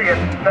 I see it.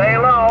 Stay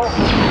low.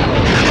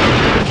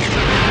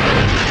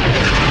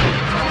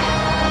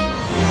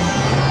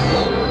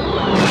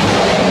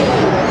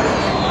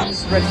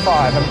 Red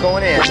 5, I'm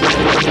going in.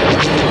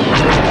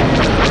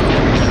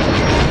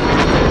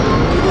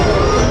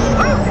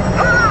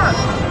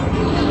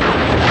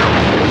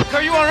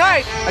 Are you all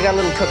right? I got a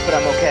little cooked, but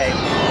I'm okay.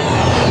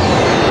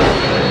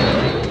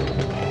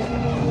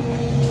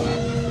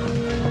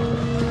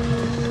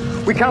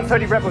 We count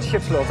 30 rebel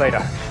ships, Lord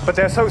Vader, but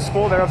they're so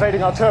small they're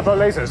evading our turbo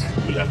lasers.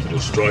 We'll have to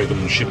destroy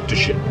them ship to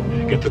ship.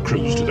 Get the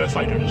crews to their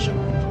fighters.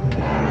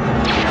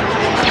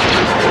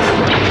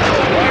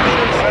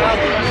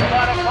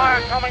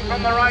 coming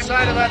from the right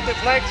side of that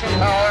deflection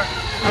tower.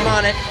 I'm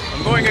on it.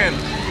 I'm going in.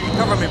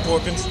 Cover me,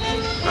 Porkins.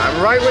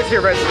 I'm right with you,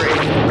 Red 3.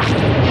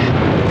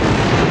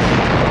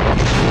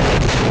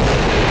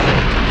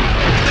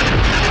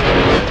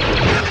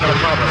 Got a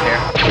problem here.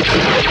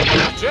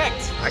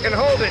 Eject. I can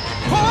hold it.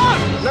 Pull on!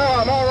 No,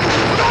 I'm all right.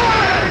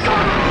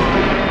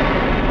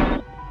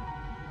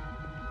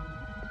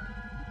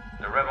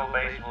 The rebel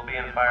base will be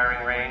in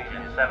firing range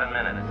in 7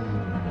 minutes.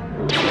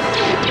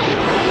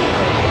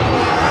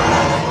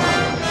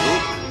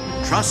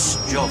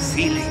 Trust your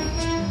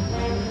feelings.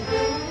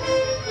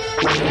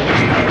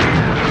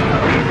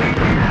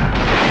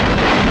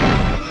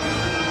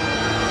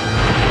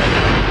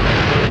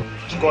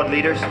 Squad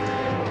leaders,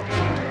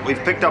 we've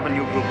picked up a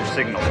new group of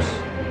signals.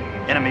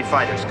 Enemy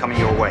fighters coming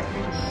your way.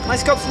 My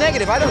scope's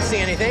negative. I don't see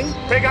anything.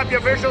 Pick up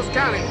your visual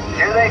scanning.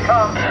 Here they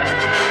come.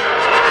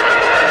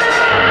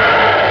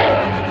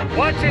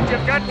 Watch it,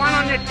 you've got one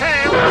on your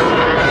tail.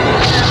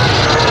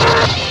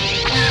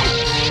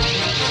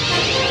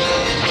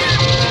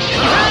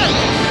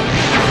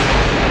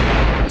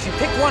 If you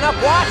picked one up,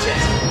 watch it.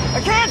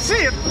 I can't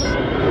see it.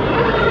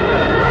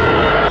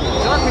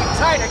 It's on me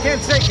tight, I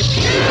can't take it.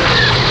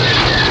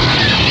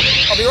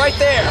 I'll be right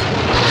there.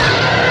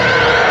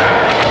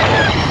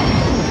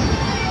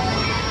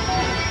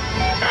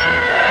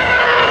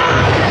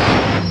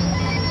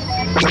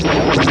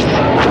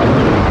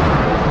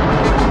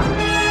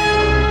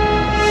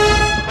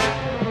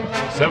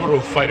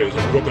 Several fighters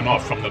have broken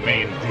off from the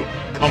main group.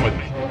 Come with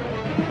me.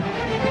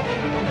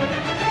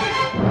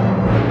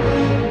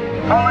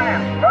 Call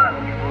in, run.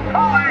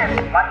 Call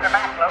in. Watch your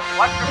back, Luke.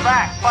 Watch your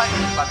back.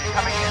 Fighters will be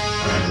coming in.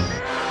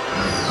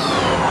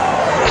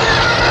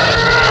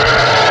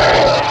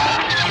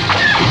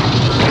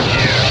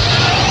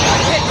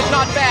 Hit, but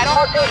not bad.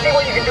 Okay, see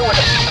what you can do with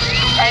it.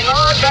 Hang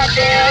on back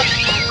there.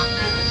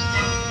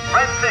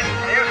 Red 6,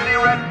 do you see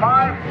Red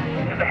 5?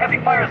 There's a heavy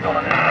fire zone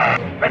on this side.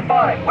 Red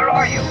 5, where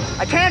are you?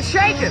 I can't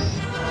shake it.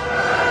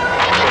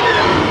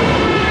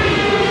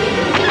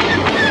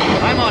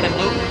 I'm on it,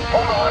 Luke.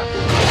 Hold on.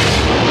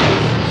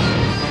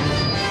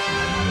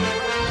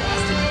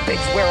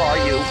 Biggs, where are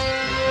you?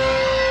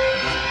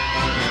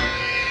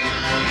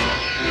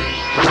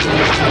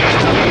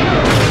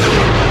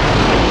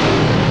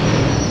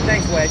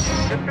 Thanks, Wedge.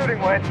 Good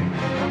shooting, Wedge.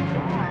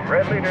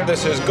 Red Leader.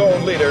 This is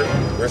Gold Leader.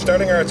 We're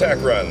starting our attack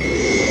run.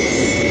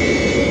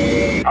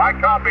 I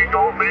copy,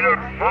 Gold Leader.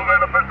 Move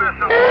into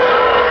position.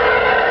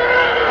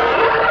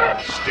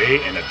 Stay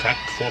in attack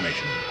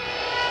formation.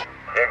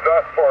 The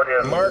exhaust port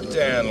is Marked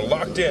and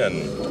locked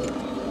in.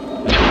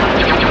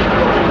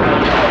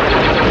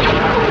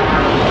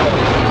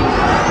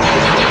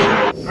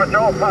 switch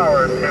all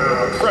power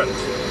to front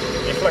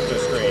deflector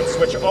screen.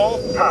 Switch all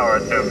power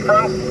to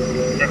front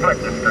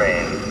deflector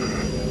screen.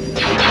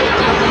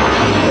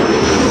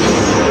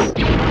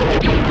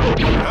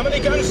 How many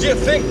guns do you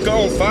think,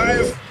 Gold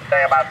 5?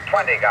 Say about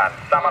 20 guns.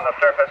 Some on the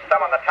surface,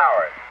 some on the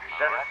towers.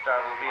 Death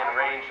Star will be in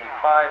range in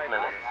 5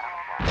 minutes.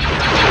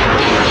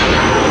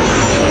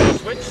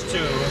 Switch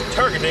to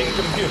targeting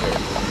computer.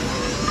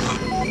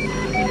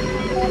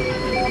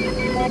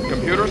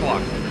 Computer's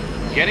locked.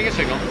 Getting a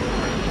signal.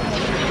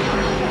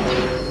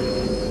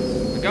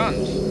 The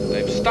guns,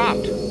 they've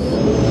stopped.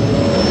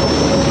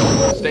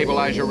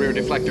 Stabilize your rear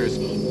deflectors.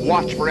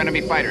 Watch for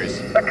enemy fighters.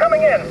 They're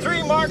coming in.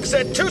 3 marks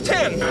at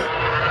 210.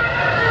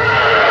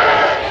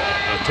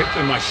 I'll take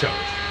them myself.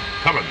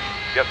 Cover me.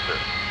 Yes, sir.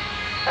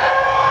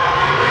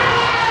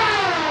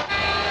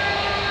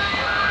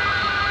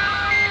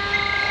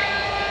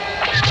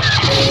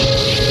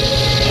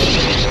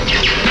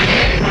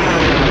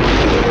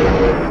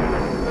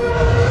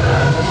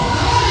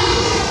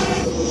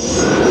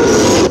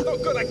 Oh,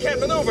 good, I can't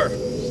maneuver.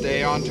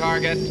 Stay on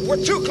target. We're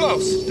too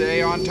close.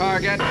 Stay on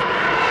target.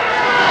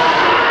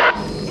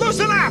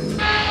 Loosen up!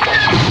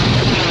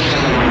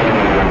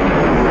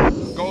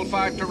 Gold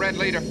 5 to Red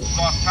Leader.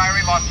 Lost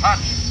Tyree, lost touch.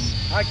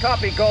 I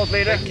copy, Gold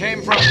Leader. It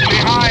came from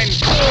behind.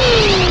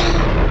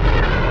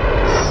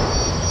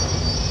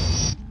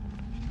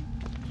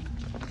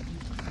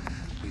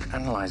 We've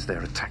analyzed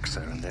their attack,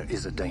 sir, and there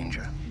is a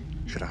danger.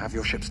 Should I have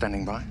your ship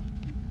standing by?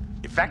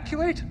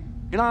 Evacuate?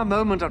 In our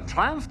moment of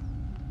triumph?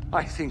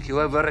 I think you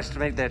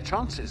overestimate their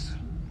chances.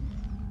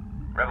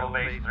 Rebel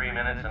base 3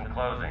 minutes and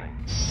closing.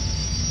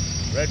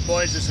 Red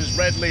boys, this is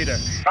Red Leader.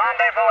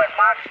 Rendezvous at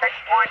Mark 6.1.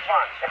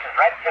 This is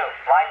Red 2,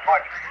 flying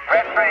towards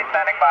Red 3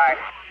 standing by.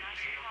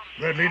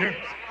 Red Leader,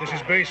 this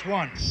is Base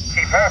 1.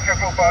 Keep half your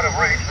group out of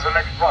reach for the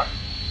next run.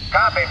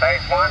 Copy,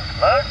 Base 1.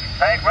 Luke,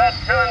 take Red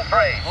 2 and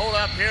 3. Hold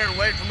up here and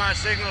wait for my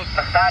signal.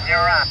 To start your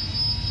run.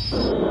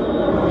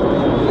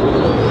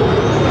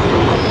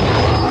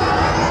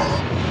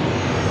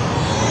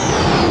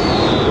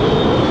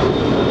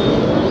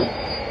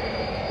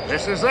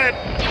 This is it.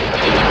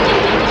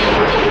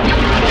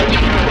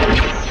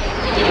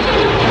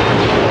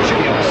 Should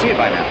be able to see it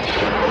by now.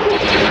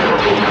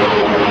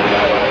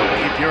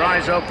 Keep your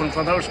eyes open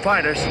for those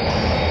fighters.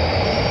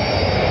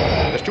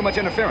 There's too much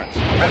interference.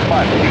 Red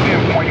 5, can you hear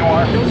from where you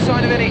are? No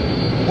sign of any.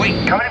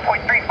 Wait, coming in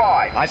point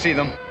 35. I see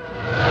them.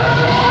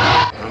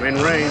 I'm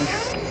in range.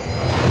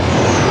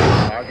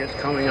 Target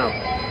coming up.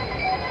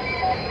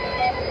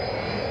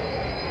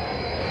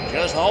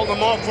 Just hold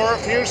them off for a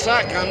few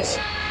seconds.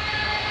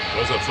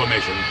 Close up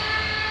formation.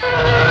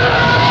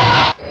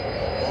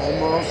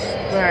 Almost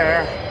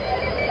there.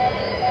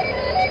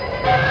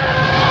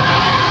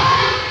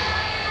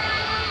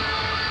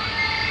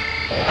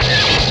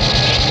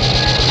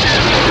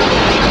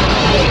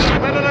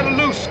 Let it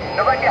loose.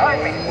 They're right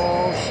behind me.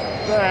 Almost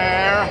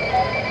there.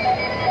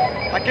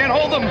 I can't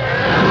hold them.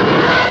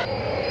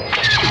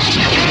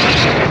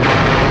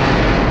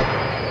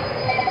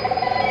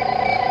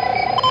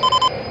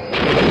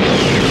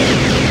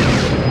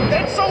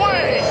 It's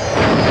away!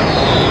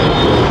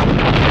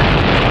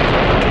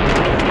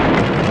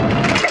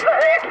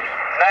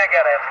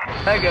 Negative.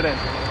 Negative.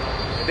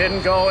 It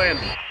didn't go in.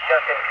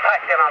 Just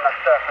impacted on the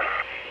surface.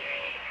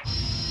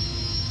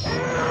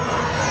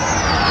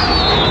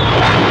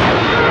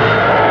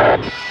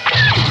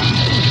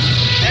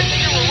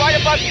 We're right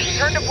above you.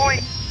 Turn to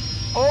point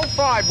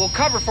 05. We'll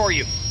cover for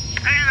you.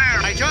 Hey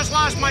there! I just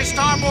lost my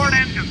starboard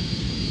engine.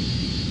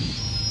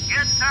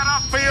 Get set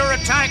up for your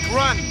attack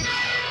run.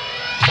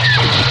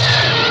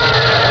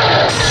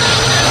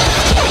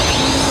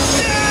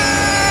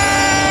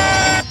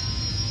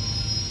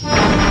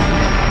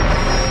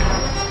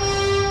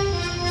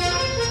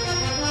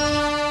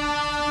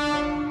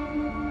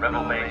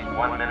 Rebel base,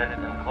 1 minute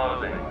and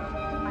closing.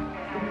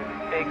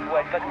 Big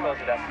Wedge, let's close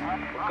it up.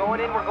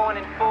 We're going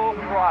in full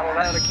throttle.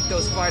 That'll keep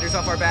those fighters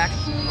off our back.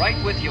 Right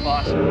with you,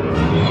 boss.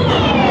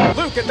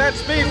 Luke, at that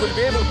speed, will you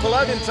be able to pull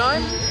out in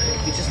time?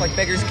 It'll be just like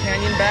Beggar's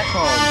Canyon back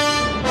home.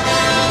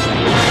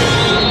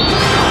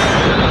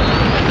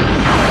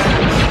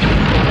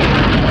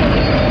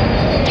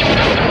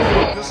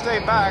 You'll stay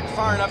back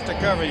far enough to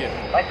cover you.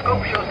 My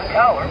scope shows the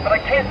tower, but I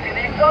can't see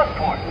the exhaust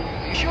port.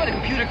 You sure the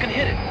computer can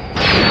hit it?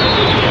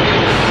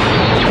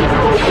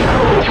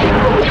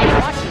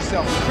 Watch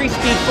yourself. Increase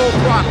speed full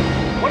throttle.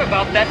 What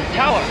about that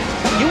tower?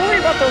 You worry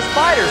about those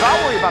fighters.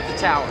 I'll worry about the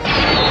tower.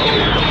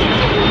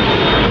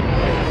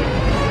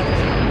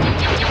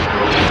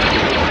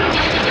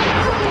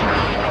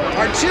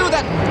 R2,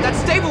 that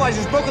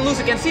stabilizer's broken loose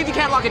again. See if you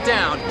can't lock it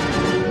down.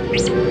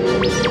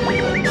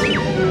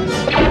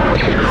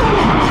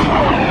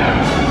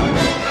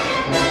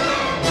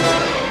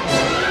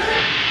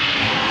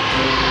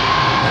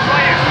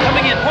 Fire!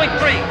 Coming in, point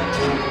 3.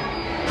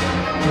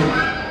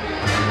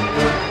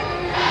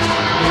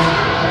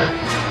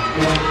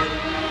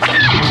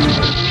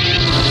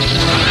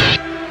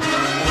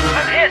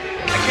 I'm hit!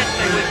 I can't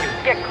stay with you.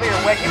 Get clear,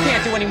 Wedge. You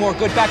can't do any more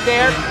good back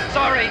there.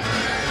 Sorry.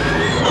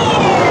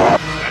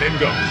 Let him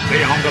go.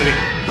 Stay on the lead.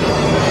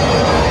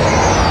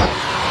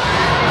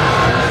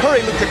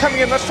 Hurry, Luke, they're coming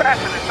in much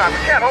faster this time. We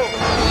can't hold them.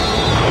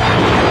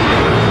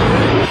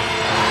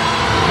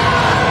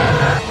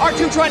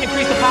 R2 trying to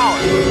increase the power.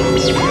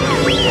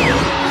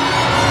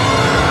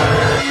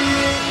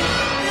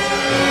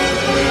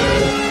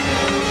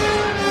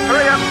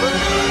 Hurry up,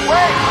 Luke.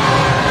 Wait!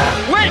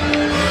 Wait!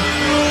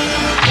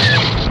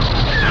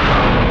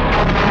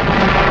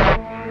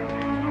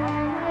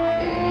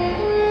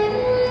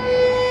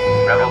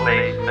 Rebel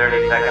base,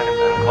 30 seconds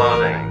and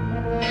closing.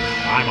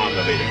 I'm on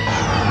the lead.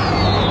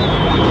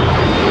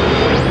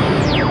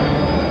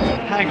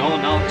 Hang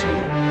on now, too.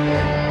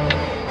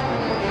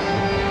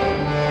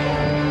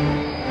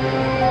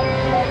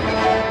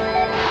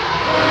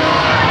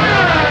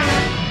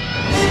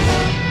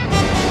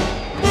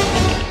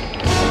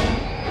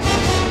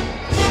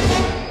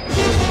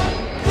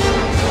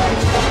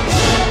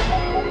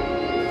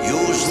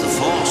 Use the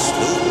Force,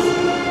 Luke.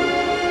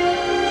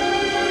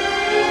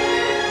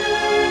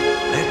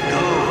 Let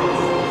go.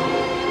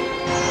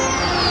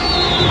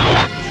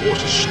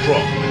 Force is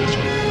strong in this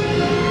one.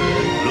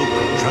 Luke,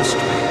 trust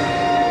me.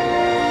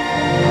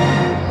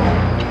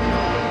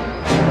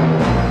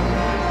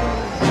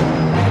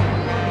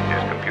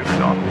 His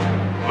computer's off.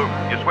 Luke,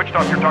 you switched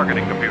off your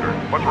targeting computer.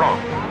 What's wrong?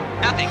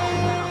 Nothing.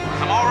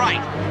 I'm all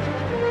right.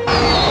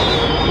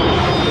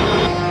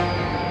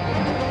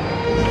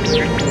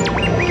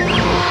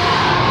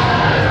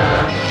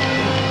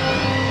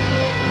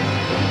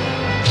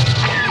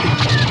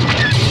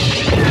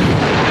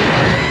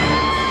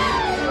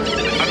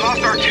 I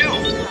lost our two.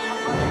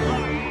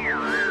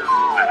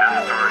 The Death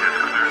Star has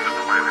cleared the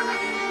planet.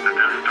 The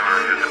Death Star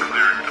has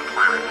cleared the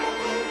planet.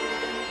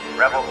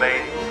 Rebel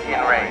base in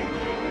range.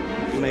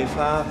 You may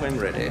fire when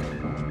ready.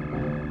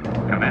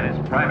 Commence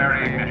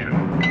primary ignition.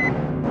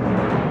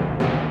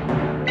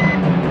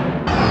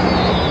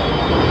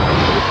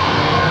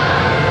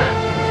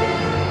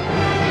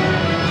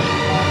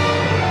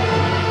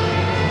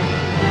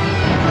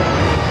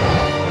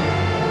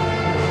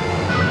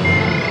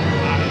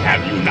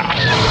 Have you now?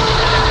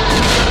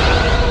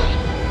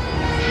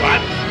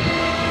 What?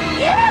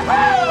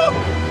 Yahoo!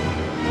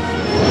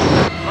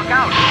 Look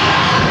out!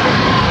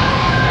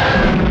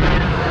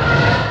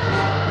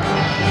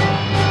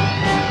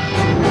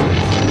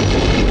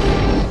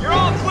 You're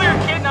all clear,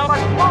 kid. Now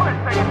let's blow this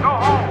thing and go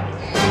home.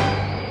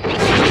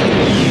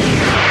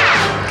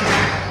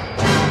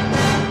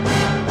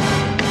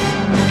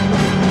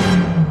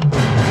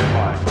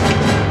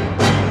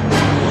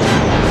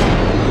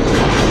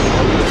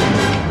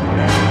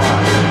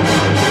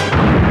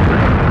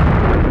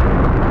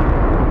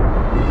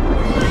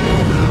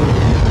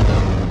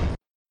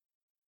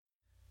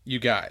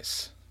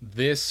 guys,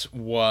 this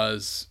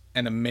was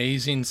an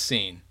amazing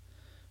scene.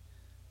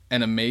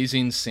 An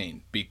amazing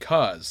scene,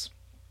 because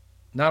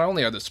not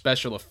only are the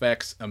special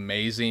effects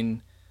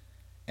amazing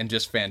and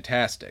just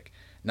fantastic,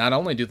 not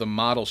only do the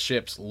model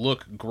ships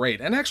look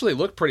great, and actually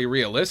look pretty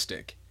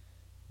realistic,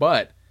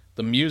 but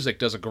the music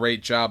does a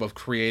great job of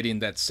creating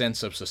that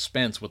sense of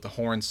suspense with the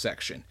horn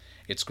section.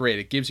 It's great.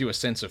 It gives you a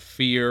sense of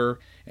fear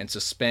and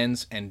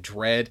suspense and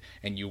dread,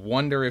 and you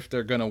wonder if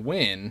they're going to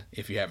win,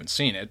 if you haven't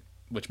seen it,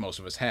 which most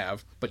of us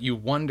have, but you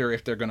wonder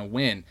if they're going to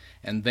win,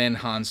 and then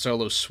Han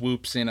Solo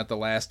swoops in at the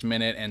last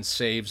minute and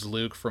saves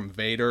Luke from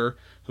Vader,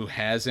 who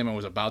has him and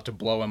was about to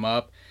blow him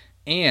up,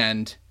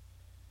 and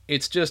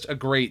it's just a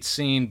great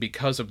scene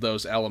because of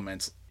those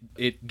elements.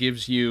 It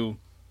gives you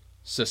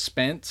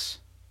suspense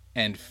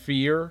and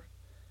fear,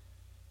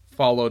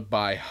 followed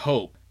by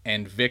hope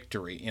and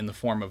victory in the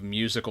form of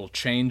musical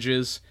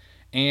changes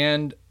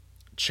and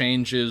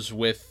changes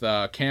with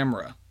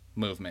camera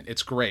movement.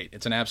 It's great.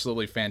 It's an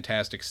absolutely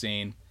fantastic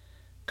scene.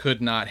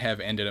 Could not have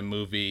ended a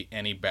movie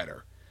any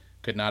better.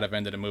 Could not have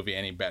ended a movie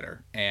any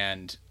better.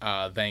 And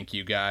thank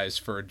you guys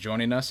for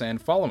joining us and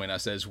following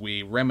us as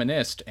we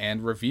reminisced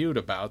and reviewed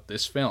about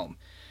this film.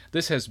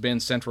 This has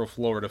been Central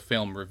Florida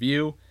Film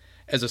Review.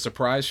 As a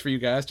surprise for you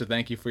guys, to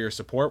thank you for your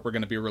support, we're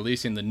going to be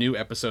releasing the new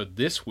episode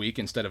this week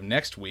instead of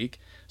next week.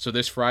 So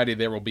this Friday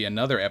there will be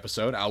another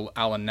episode.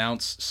 I'll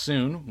announce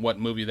soon what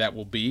movie that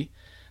will be.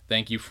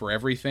 Thank you for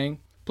everything.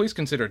 Please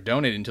consider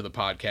donating to the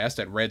podcast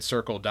at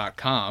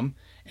redcircle.com.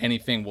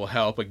 Anything will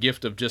help. A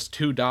gift of just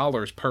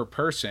 $2 per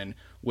person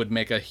would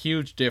make a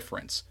huge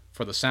difference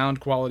for the sound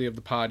quality of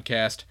the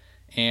podcast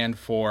and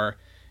for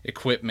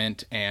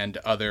equipment and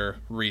other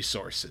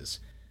resources.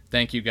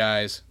 Thank you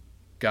guys.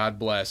 God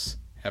bless.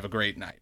 Have a great night.